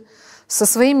улице, со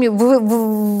своими,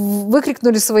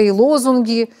 выкрикнули свои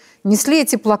лозунги, несли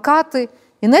эти плакаты,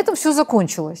 и на этом все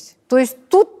закончилось. То есть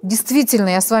тут действительно,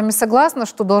 я с вами согласна,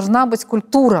 что должна быть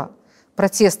культура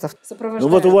протестов. Ну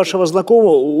вот у вашего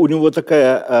знакомого, у него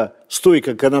такая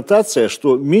стойкая коннотация,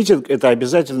 что митинг – это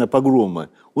обязательно погромы.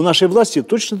 У нашей власти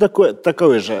точно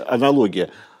такая же аналогия,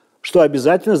 что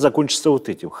обязательно закончится вот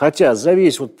этим. Хотя за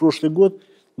весь вот прошлый год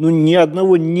ни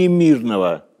одного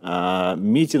немирного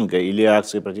митинга или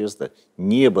акции протеста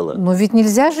не было. Но ведь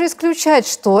нельзя же исключать,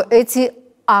 что эти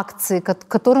акции, к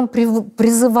которым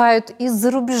призывают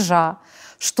из-за рубежа,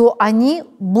 что они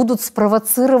будут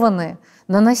спровоцированы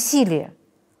на насилие.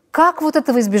 Как вот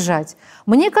этого избежать?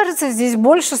 Мне кажется, здесь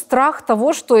больше страх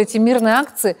того, что эти мирные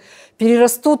акции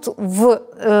перерастут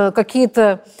в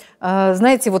какие-то,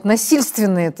 знаете, вот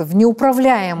насильственные, в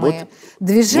неуправляемые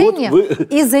движения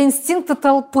из-за инстинкта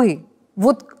толпы.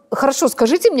 Вот хорошо,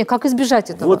 скажите мне, как избежать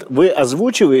этого? Вот вы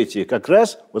озвучиваете как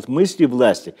раз вот мысли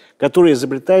власти, которые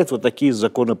изобретают вот такие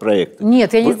законопроекты.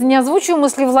 Нет, я не озвучиваю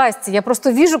мысли власти, я просто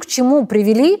вижу, к чему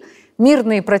привели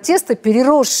мирные протесты,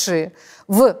 переросшие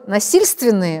в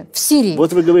насильственные в Сирии.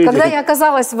 Вот вы говорите, когда я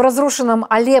оказалась в разрушенном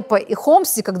Алеппо и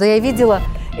Хомсе, когда я видела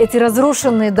эти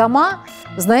разрушенные дома,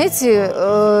 знаете,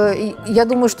 я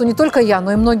думаю, что не только я,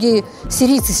 но и многие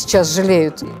сирийцы сейчас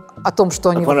жалеют о том, что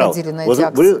они выходили на эти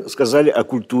акции. Вы сказали о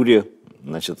культуре,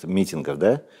 значит, митингов,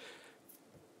 да?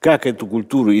 Как эту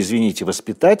культуру, извините,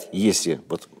 воспитать, если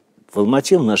вот в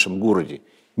Алмате, в нашем городе,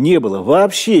 не было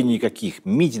вообще никаких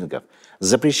митингов,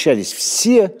 запрещались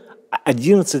все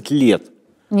 11 лет.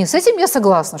 Не, с этим я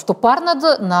согласна, что пар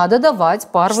надо давать,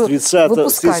 пар выпускать.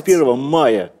 С 31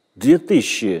 мая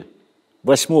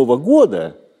 2008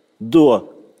 года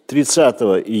до 30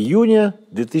 июня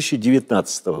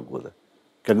 2019 года,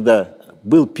 когда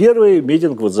был первый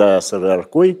митинг вот за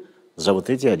Сарыаркой за вот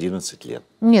эти 11 лет.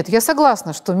 Нет, я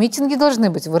согласна, что митинги должны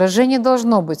быть, выражение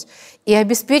должно быть. И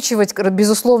обеспечивать,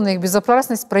 безусловно, их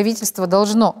безопасность правительство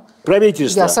должно.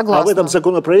 Правительство. Я согласна. А в этом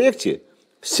законопроекте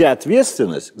вся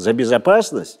ответственность за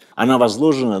безопасность, она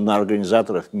возложена на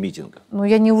организаторов митинга. Ну,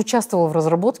 я не участвовала в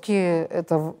разработке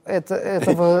этого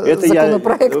законопроекта. Я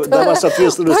на вас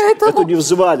ответственность эту не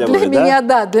взваливаю.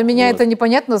 Для меня это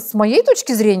непонятно. С моей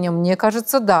точки зрения, мне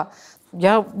кажется, да.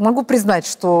 Я могу признать,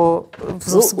 что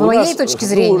с моей точки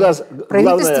зрения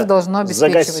правительство должно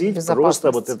обеспечивать безопасность.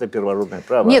 Просто вот это первородное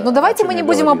право. Нет, ну давайте мы не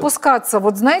будем опускаться,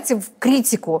 вот знаете, в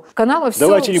критику. Каналы все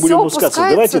Давайте не будем опускаться,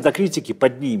 опускается. давайте до критики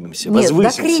поднимемся, возвысимся.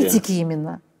 Нет, до критики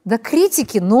именно. До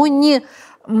критики, но не...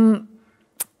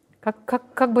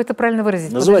 Как бы это правильно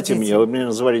выразить? Называйте меня, вы меня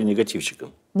называли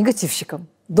негативщиком. Негативщиком.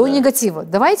 До негатива.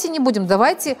 Давайте не будем,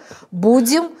 давайте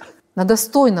будем... на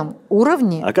достойном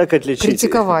уровне как отличить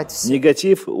критиковать все.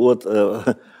 Негатив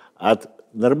от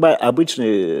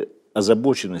обычной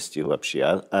озабоченности вообще,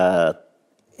 от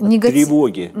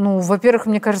тревоги? Ну, во-первых,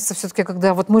 мне кажется, все-таки,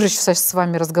 когда вот мы же сейчас с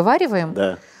вами разговариваем,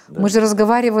 мы же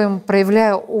разговариваем,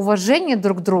 проявляя уважение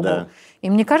друг к другу, и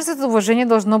мне кажется, это уважение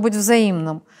должно быть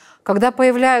взаимным. Когда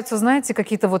появляются, знаете,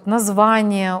 какие-то вот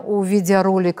названия у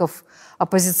видеороликов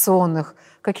оппозиционных,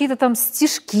 какие-то там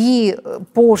стишки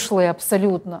пошлые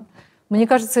абсолютно. Мне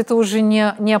кажется, это уже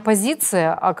не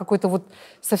оппозиция, а какой-то вот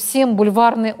совсем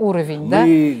бульварный уровень. Да?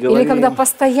 Или когда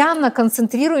постоянно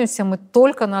концентрируемся мы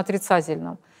только на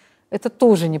отрицательном. Это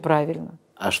тоже неправильно.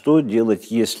 А что делать,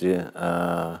 если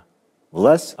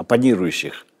власть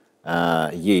оппонирующих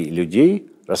ей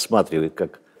людей рассматривает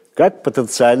как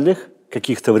потенциальных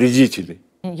каких-то вредителей?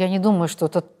 Я не думаю, что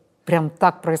это прям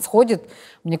так происходит.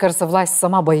 Мне кажется, власть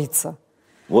сама боится.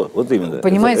 Вот именно.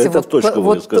 Понимаете, это в точку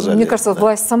вы сказали. Мне кажется,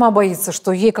 власть сама боится,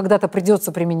 что ей когда-то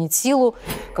придется применить силу,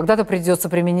 когда-то придется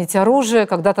применить оружие,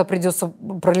 когда-то придется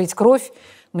пролить кровь.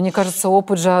 Мне кажется,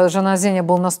 опыт женозения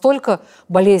был настолько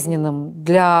болезненным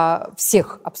для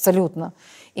всех абсолютно.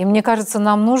 И мне кажется,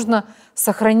 нам нужно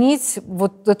сохранить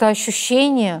вот это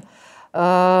ощущение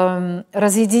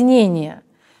разъединения.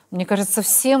 Мне кажется,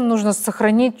 всем нужно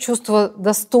сохранить чувство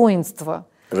достоинства.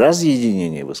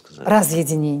 Разъединение, вы сказали?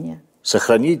 Разъединение.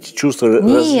 Сохранить чувство...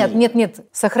 Нет.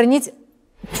 Сохранить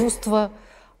чувство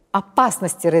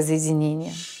опасности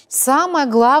разъединения. Самое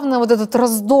главное, вот этот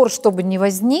раздор, чтобы не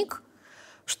возник,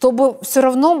 чтобы все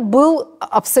равно был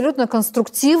абсолютно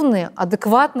конструктивный,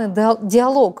 адекватный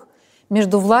диалог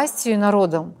между властью и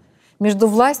народом, между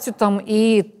властью там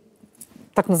и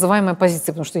так называемой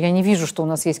оппозицией, потому что я не вижу, что у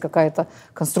нас есть какая-то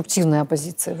конструктивная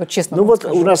оппозиция. Вот честно. Ну вот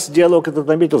скажу. У нас диалог этот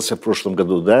наметился в прошлом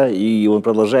году, да, и он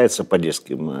продолжается по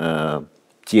детским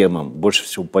темам, больше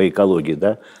всего по экологии,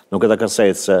 да. Но когда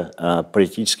касается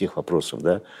политических вопросов,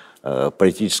 да,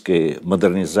 политической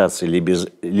модернизации,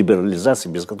 либерализации,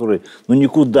 без которой, ну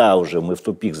никуда уже мы в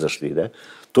тупик зашли, да,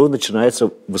 то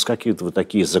начинается выскакивают вот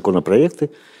такие законопроекты,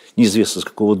 неизвестно с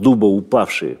какого дуба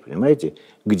упавшие, понимаете,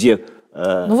 где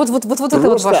ну вот это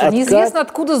вот ваше. Неизвестно,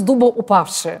 откуда с дуба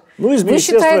упавшие. Ну, из вы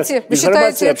считаете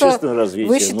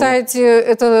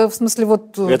это в смысле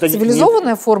вот это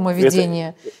цивилизованная форма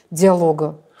ведения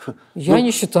диалога? Я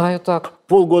не считаю так.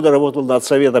 Полгода работал над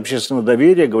Советом общественного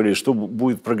доверия, говорили, что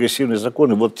будет прогрессивный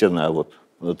закон, и вот тебе на, вот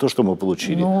то, что мы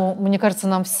получили. Ну, мне кажется,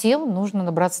 нам всем нужно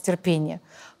набраться терпения.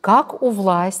 Как у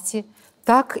власти,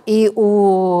 так и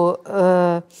у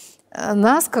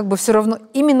нас как бы все равно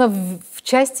именно в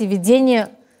части ведения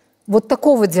вот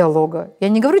такого диалога. Я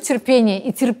не говорю терпение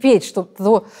и терпеть что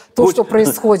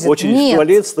происходит. Очень в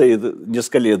туалет стоит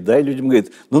несколько лет, да, и людям говорят,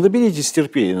 ну наберитесь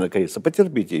терпения наконец-то,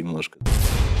 потерпите немножко.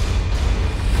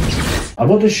 А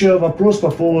вот еще вопрос по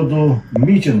поводу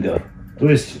митингов. То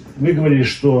есть вы говорили,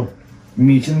 что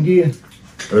митинги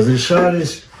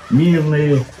разрешались,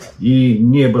 мирные, и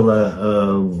не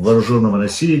было вооруженного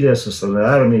насилия со стороны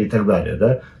армии и так далее,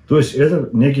 да? То есть это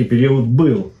некий период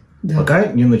был, пока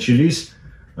не начались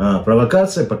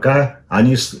провокации, пока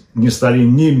они не стали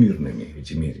немирными,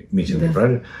 эти митинги,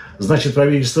 правильно? Значит,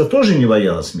 правительство тоже не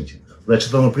боялось митингов?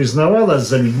 Значит, оно признавало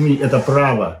за людьми это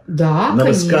право на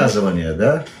высказывание,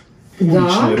 да?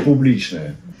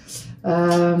 Публичное.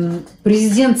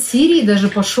 Президент Сирии даже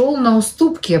пошел на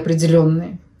уступки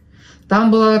определенные.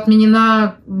 Там была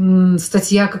отменена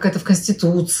статья какая-то в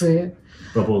Конституции.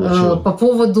 По поводу чего? По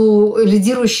поводу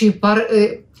лидирующей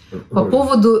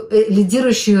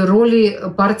роли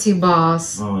партии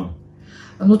Баас.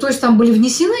 Ну, то есть там были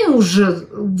внесены уже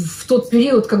в тот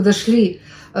период, когда шли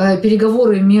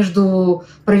переговоры между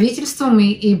правительством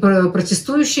и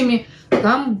протестующими,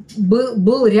 там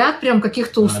был ряд прям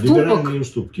каких-то уступок. Либеральные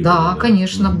уступки. Да,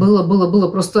 конечно,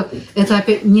 было. Просто это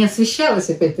опять не освещалось,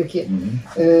 опять-таки,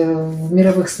 в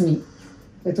мировых СМИ.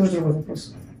 Это уже другой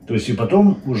вопрос. То есть и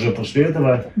потом, уже после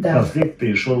этого, конфликт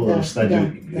перешел в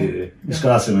стадию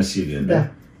эскалации насилия.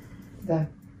 Да.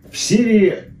 В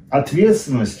Сирии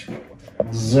ответственность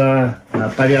за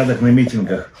порядок на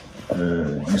митингах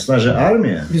несла же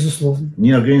армия? Безусловно.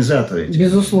 Не организаторы этих?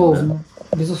 Безусловно.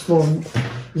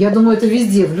 Я думаю, это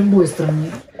везде, в любой стране.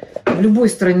 В любой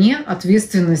стране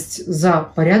ответственность за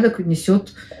порядок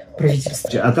несет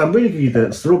правительство. А там были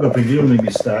какие-то строго определенные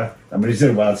места, там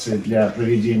резервации для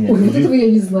проведения? Ой, вот этого я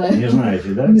не знаю. Не знаете,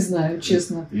 да? Не знаю,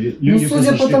 честно. Люди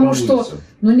судя по тому, что...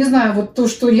 не знаю, вот то,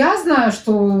 что я знаю,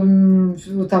 что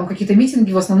там какие-то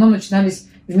митинги в основном начинались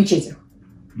в мечетях.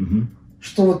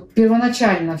 Что вот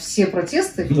первоначально все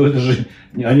протесты... Но это же...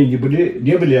 Они не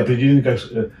были определены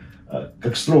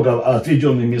как строго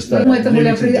отведенные места. Я думаю, это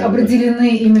были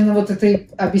определены именно вот это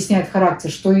объясняет характер,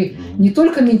 что и не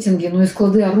только митинги, но и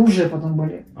склады оружия потом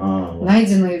были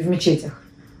найдены в мечетях.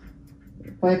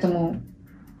 Поэтому,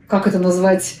 как это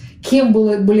назвать, кем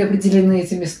были определены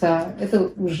эти места, это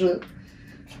уже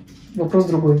вопрос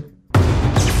другой.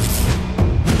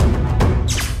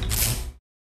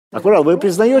 Акмарал, вы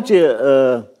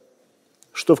признаете,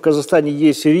 что в Казахстане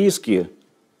есть риски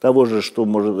того же, что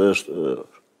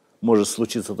может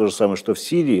случиться то же самое, что в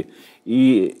Сирии?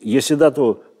 И если да,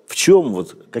 то в чем,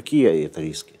 какие это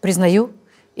риски? Признаю.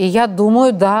 И я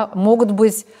думаю, да, могут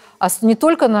быть не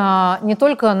только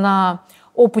на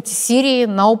опыте Сирии,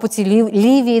 на опыте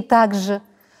Ливии также.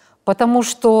 Потому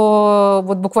что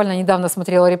буквально недавно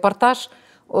смотрела репортаж,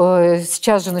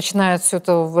 сейчас же начинают все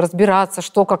это разбираться,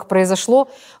 что как произошло.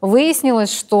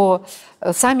 Выяснилось, что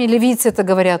сами ливийцы это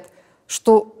говорят,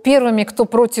 что первыми, кто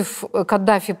против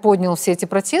Каддафи поднял все эти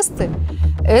протесты,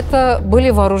 это были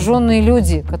вооруженные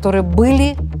люди, которые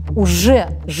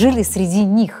жили среди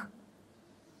них.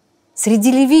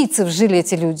 Среди ливийцев жили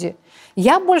эти люди.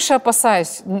 Я больше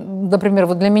опасаюсь,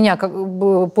 например, для меня,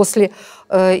 после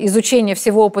изучения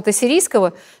всего опыта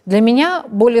сирийского, для меня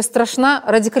более страшна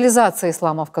радикализация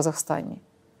ислама в Казахстане.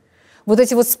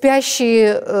 Эти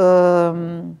спящие,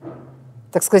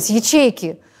 так сказать,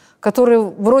 ячейки, которые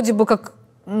вроде бы как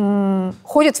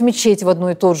ходят в мечеть в одну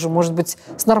и ту же, может быть,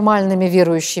 с нормальными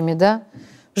верующими, да,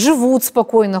 живут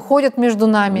спокойно, ходят между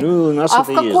нами. А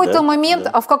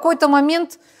в какой-то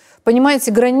момент,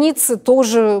 понимаете, границы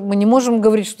тоже, мы не можем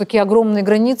говорить, что такие огромные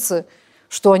границы,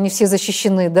 что они все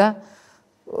защищены, да.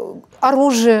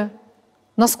 Оружие,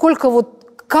 насколько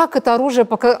как это оружие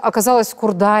оказалось в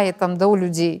Курдае, там, да, у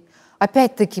людей.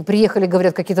 Опять-таки приехали,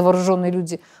 говорят, какие-то вооруженные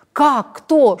люди. Как,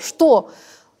 кто, что?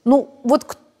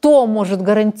 Кто может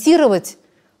гарантировать,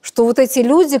 что эти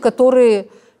люди, которые,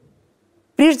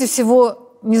 прежде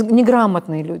всего,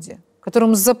 неграмотные люди,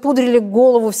 которым запудрили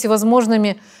голову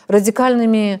всевозможными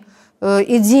радикальными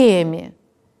идеями.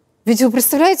 Ведь вы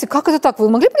представляете, как это так? Вы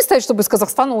могли представить, чтобы из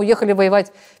Казахстана уехали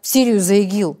воевать в Сирию за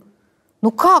ИГИЛ?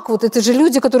 Как? Это же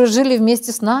люди, которые жили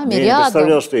вместе с нами, рядом. Я не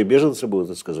представлял, что и беженцы будут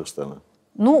из Казахстана.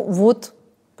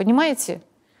 Понимаете?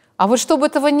 А чтобы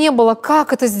этого не было,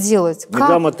 как это сделать?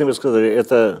 Неграмотные, вы сказали,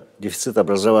 это дефицит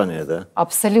образования, да?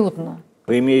 Абсолютно.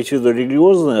 Вы имеете в виду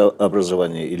религиозное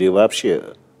образование или вообще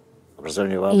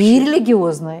образование вообще? И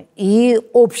религиозное, и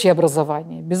общее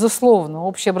образование. Безусловно,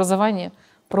 общее образование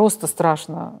просто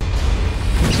страшно.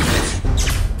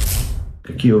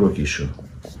 Какие уроки еще?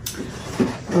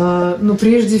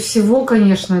 Прежде всего,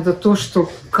 конечно, это то, что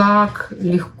как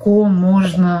легко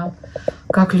можно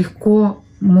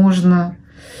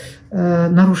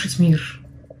нарушить мир,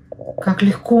 как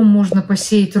легко можно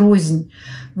посеять рознь.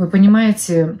 Вы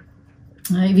понимаете,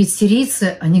 ведь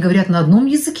сирийцы, они говорят на одном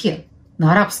языке,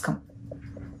 на арабском.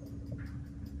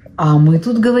 А мы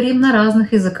тут говорим на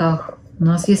разных языках. У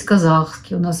нас есть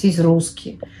казахский, у нас есть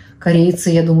русский. Корейцы,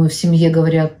 я думаю, в семье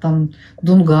говорят там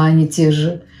дунгане те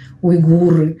же,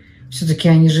 уйгуры. Все-таки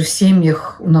они же в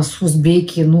семьях, у нас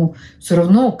узбеки. Все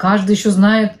равно каждый еще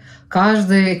знает,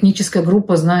 каждая этническая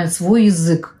группа знает свой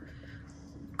язык.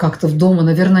 Как-то в дома,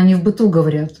 наверное, они в быту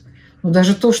говорят. Но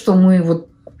даже то, что мы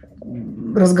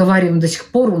разговариваем до сих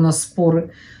пор, у нас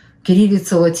споры,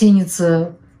 кириллица,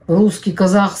 латиница, русский,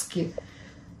 казахский,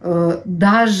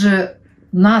 даже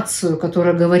нацию,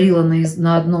 которая говорила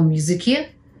на одном языке,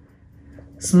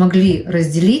 смогли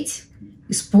разделить,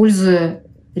 используя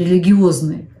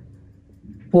религиозный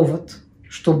повод,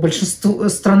 что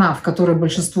страна, в которой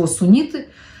большинство сунниты,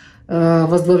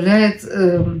 возглавляет,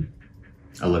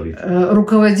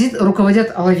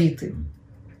 руководят алавиты.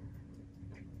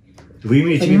 Вы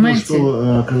имеете в виду,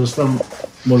 что Казахстан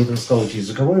может расколоть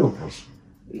языковой вопрос?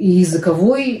 И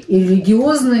языковой, и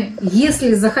религиозный.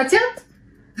 Если захотят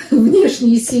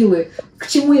внешние силы, к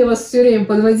чему я вас все время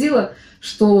подводила,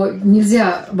 что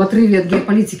нельзя в отрыве от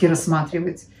геополитики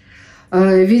рассматривать.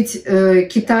 Ведь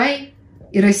Китай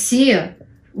и Россия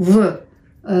в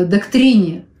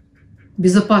доктрине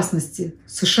безопасности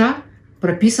США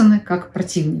прописаны как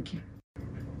противники.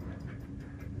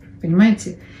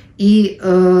 Понимаете? И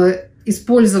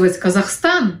использовать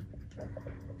Казахстан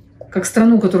как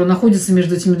страну, которая находится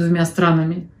между этими двумя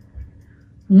странами,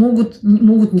 могут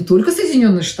не только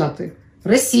Соединенные Штаты.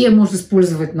 Россия может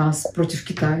использовать нас против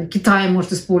Китая. Китай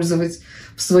может использовать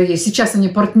в своей. Сейчас они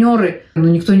партнеры, но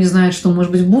никто не знает, что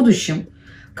может быть в будущем,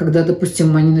 когда,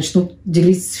 допустим, они начнут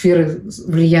делить сферы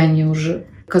влияния уже.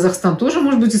 Казахстан тоже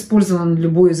может быть использован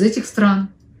любой из этих стран.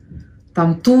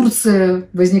 Там Турция,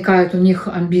 возникают у них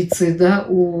амбиции, да,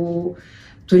 у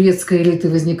турецкой элиты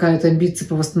возникают амбиции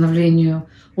по восстановлению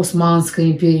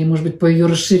Османской империи, может быть, по ее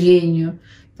расширению,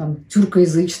 там,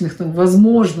 тюркоязычных, там,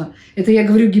 возможно. Это я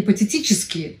говорю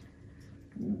гипотетически,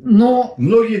 но...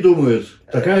 Многие думают,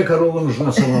 такая корова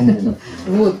нужна самому.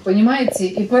 Вот, понимаете?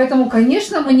 И поэтому,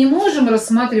 конечно, мы не можем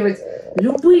рассматривать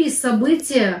любые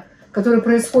события, которые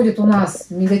происходят у нас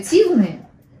негативные,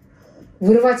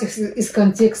 вырывать их из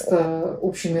контекста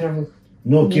общемировых.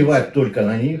 Но кивать только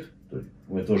на них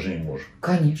мы тоже не можем.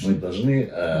 Конечно. Мы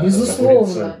должны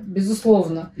безусловно,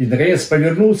 безусловно. И, наконец,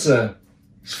 повернуться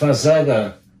с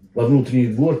фасада во внутренний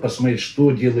двор, посмотреть,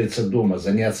 что делается дома,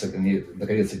 заняться,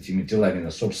 наконец, этими делами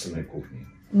на собственной кухне.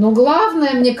 Но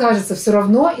главное, мне кажется, все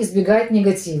равно избегать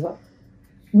негатива.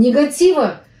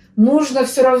 Негатива нужно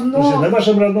все равно... Слушай, на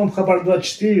вашем родном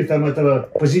Хабар-24 там этого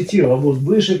позитива вот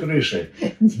выше крыши.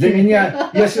 Для меня,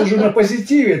 я сижу на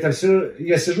позитиве, это все,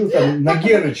 я сижу там на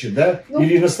Герыче, да,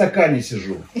 или на стакане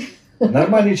сижу.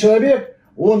 Нормальный человек,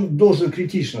 он должен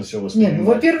критично все воспринимать. Нет, ну,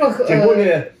 во-первых... Тем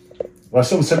более, во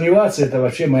всем сомневаться, это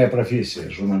вообще моя профессия,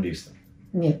 журналиста.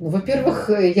 Нет, ну, во-первых,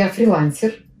 я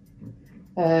фрилансер.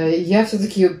 Я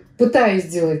все-таки пытаюсь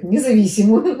делать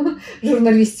независимую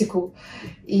журналистику.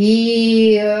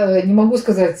 И не могу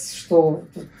сказать, что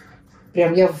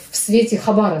прям я в свете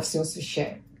Хабара все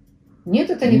освещаю. Нет,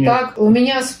 это не так. У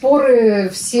меня споры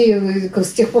все,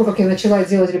 с тех пор, как я начала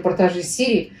делать репортажи из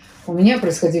Сирии, у меня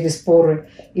происходили споры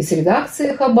и с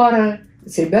редакцией Хабара, и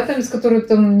с ребятами, с которыми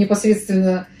там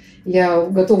непосредственно я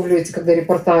готовлю эти когда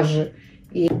репортажи.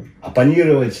 И...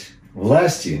 Оппонировать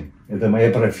власти – это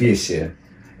моя профессия.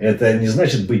 Это не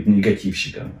значит быть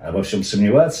негативщиком, а во всем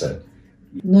сомневаться.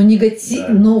 Но,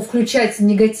 но включать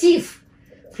негатив,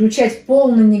 включать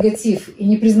полный негатив и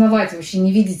не признавать, вообще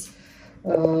не видеть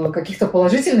каких-то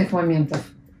положительных моментов,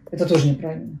 это тоже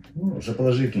неправильно. Ну, за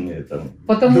положительные там.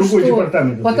 Потому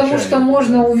что да.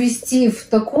 можно увести в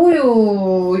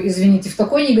такую, извините, в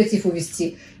такой негатив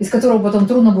увести, из которого потом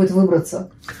трудно будет выбраться.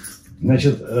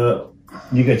 Значит,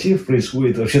 негатив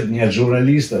происходит вообще не от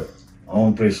журналистов, а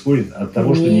он происходит от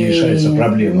того, что не решается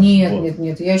проблема. Нет, вот.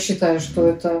 нет. Я считаю, что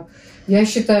это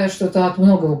от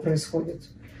многого происходит.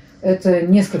 Это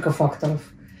несколько факторов.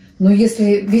 Но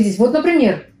если видеть... Вот,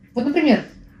 например,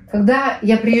 когда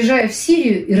я приезжаю в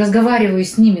Сирию и разговариваю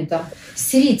с ними там, с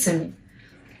сирийцами,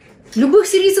 любых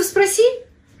сирийцев спроси,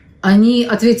 они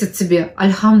ответят тебе: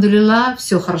 «Альхамдулилла,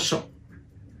 все хорошо».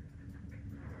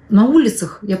 На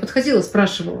улицах я подходила,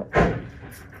 спрашивала: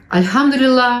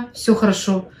 «Альхамдулилла, все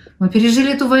хорошо. Мы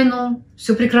пережили эту войну,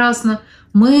 все прекрасно.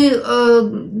 Мы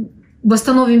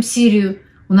восстановим Сирию.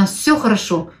 У нас все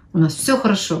хорошо, у нас все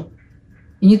хорошо».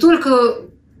 И не только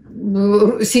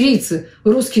сирийцы,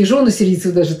 русские жены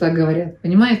сирийцев даже так говорят,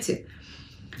 понимаете?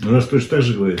 У нас точно так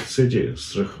же говорят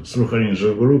с Рухани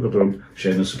Жагуру, которым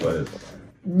чай насыпают.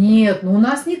 Нет, ну у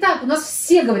нас не так, у нас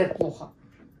все говорят плохо.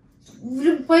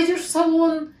 Пойдешь в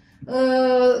салон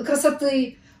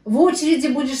красоты, в очереди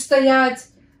будешь стоять,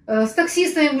 с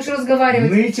таксистами будешь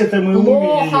разговаривать. Ныть это мы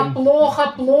умеем.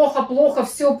 Плохо,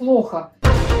 все плохо.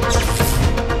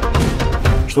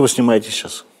 Что вы снимаете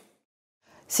сейчас?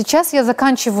 Сейчас я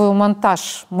заканчиваю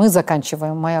монтаж. Мы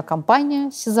заканчиваем, моя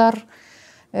компания «Сезар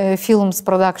Фильмс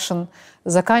Продакшн».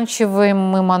 Заканчиваем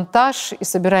мы монтаж и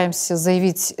собираемся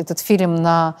заявить этот фильм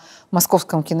на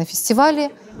Московском кинофестивале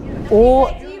о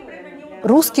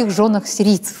русских женах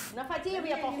сирийцев.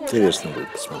 Интересно будет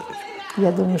посмотреть.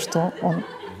 Я думаю, что он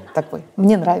такой.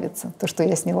 Мне нравится то, что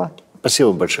я сняла.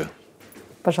 Спасибо большое.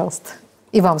 Пожалуйста.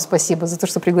 И вам спасибо за то,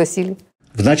 что пригласили.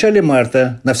 В начале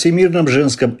марта на Всемирном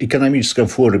женском экономическом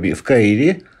форуме в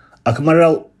Каире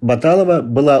Акмарал Баталова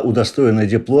была удостоена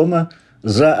диплома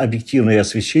за объективное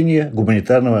освещение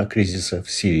гуманитарного кризиса в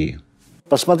Сирии.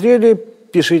 Посмотрели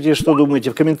Пишите, что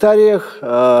думаете в комментариях.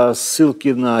 Ссылки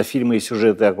на фильмы и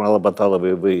сюжеты Акмарала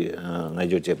Баталовой вы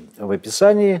найдете в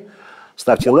описании.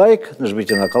 Ставьте лайк,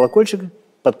 нажмите на колокольчик,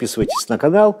 подписывайтесь на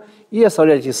канал и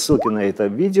оставляйте ссылки на это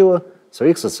видео в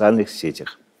своих социальных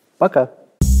сетях. Пока!